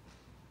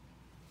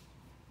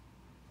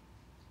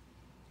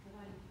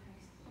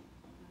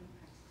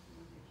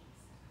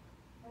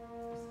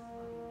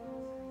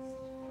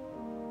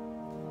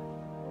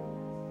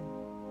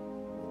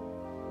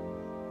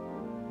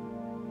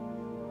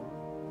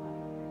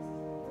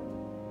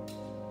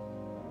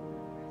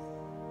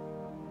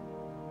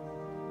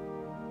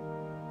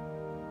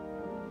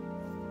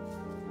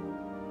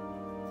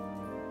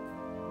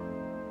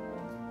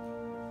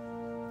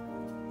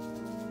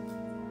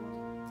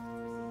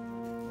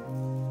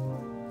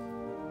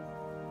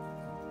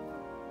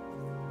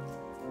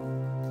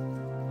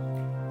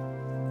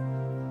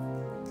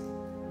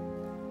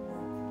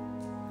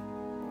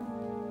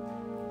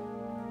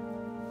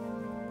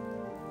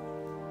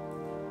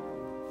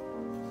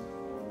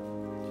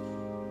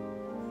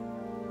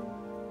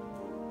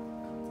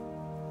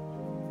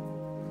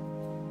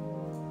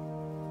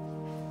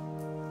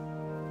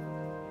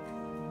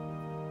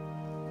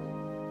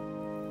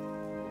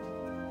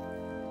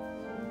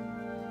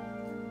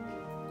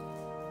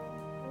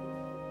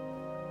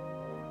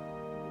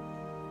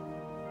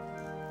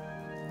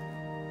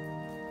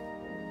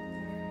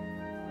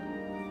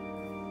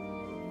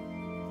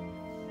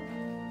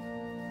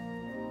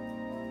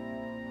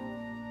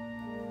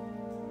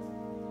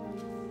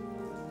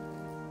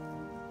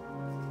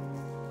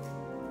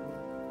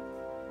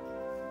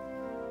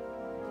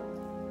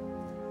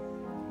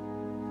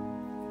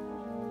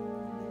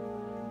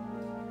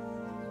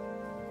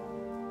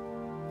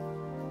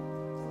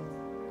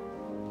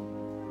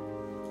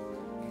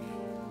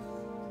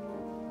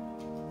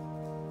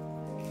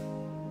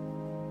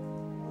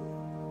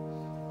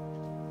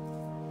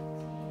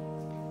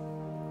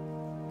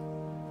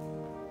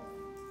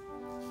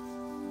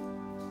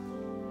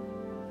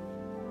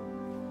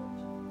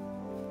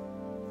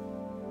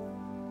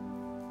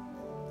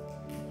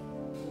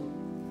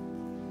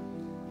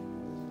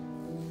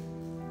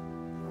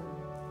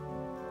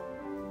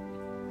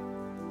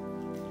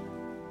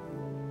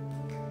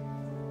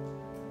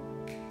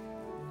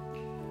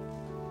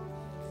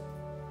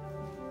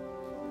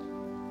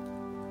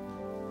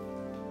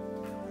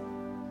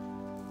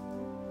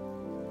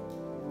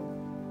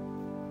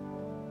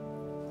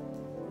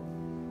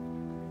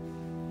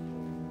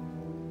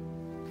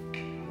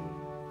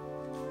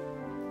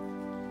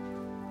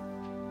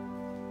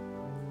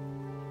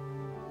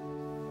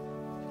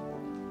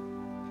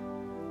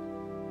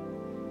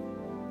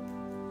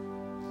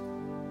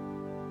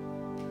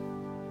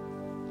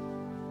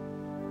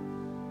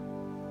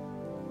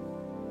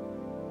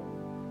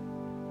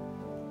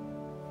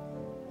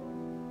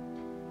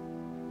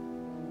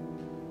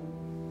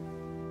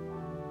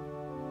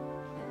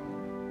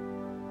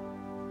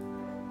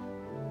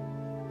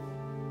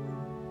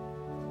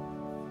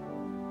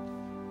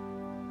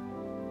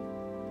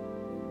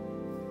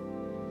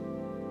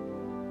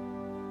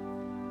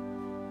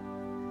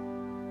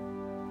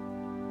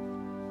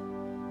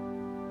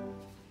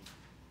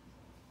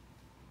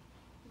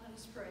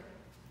 Pray.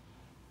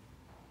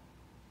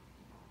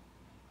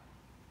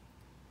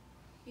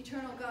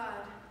 Eternal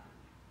God,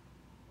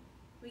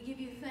 we give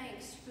you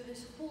thanks for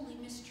this holy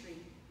mystery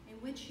in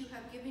which you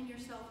have given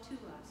yourself to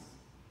us.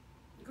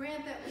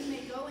 Grant that we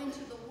may go into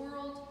the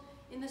world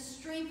in the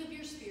strength of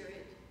your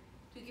Spirit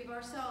to give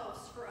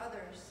ourselves for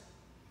others.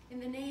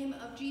 In the name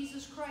of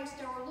Jesus Christ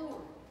our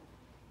Lord.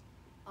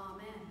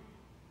 Amen.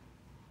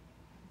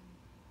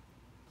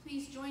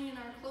 Please join in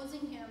our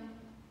closing hymn,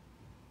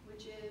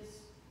 which is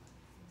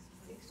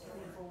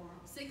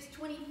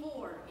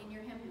 624 in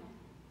your hymnal.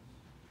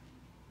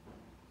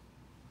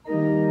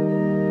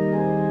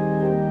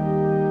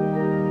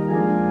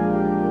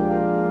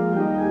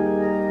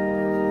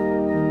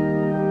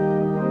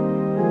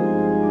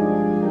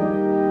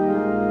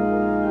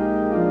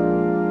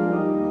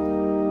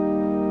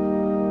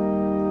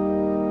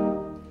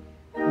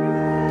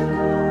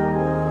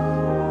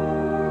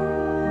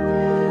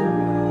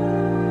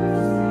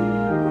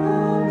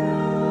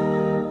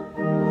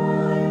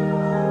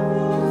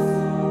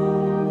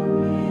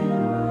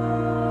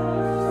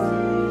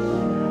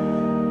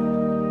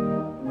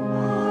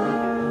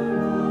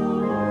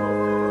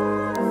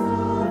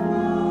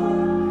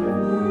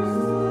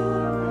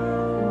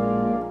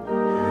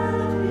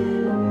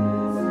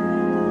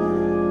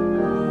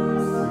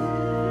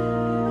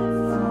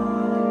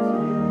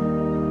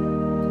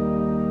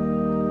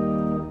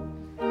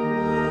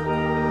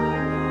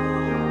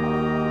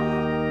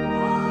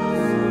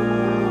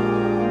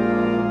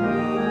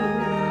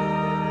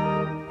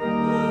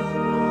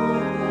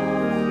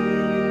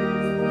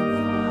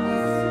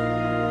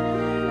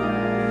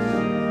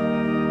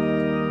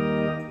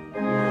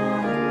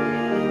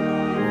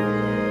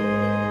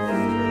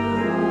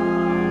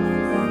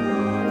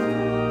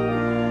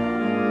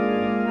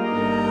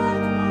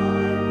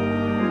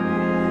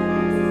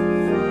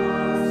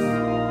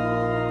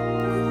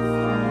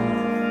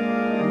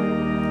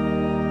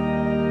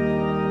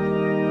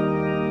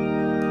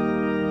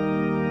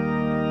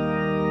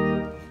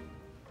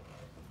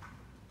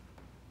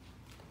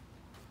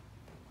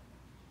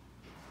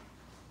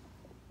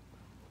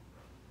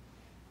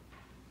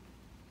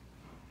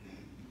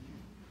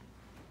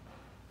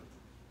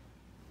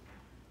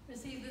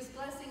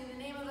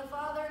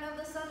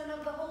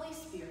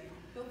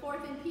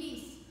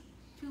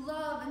 who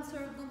love and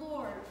serve the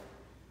Lord,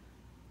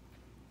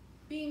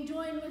 being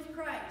joined with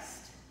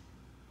Christ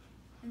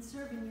and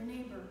serving your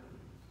neighbor.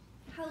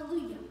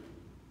 Hallelujah.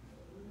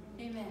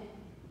 Amen.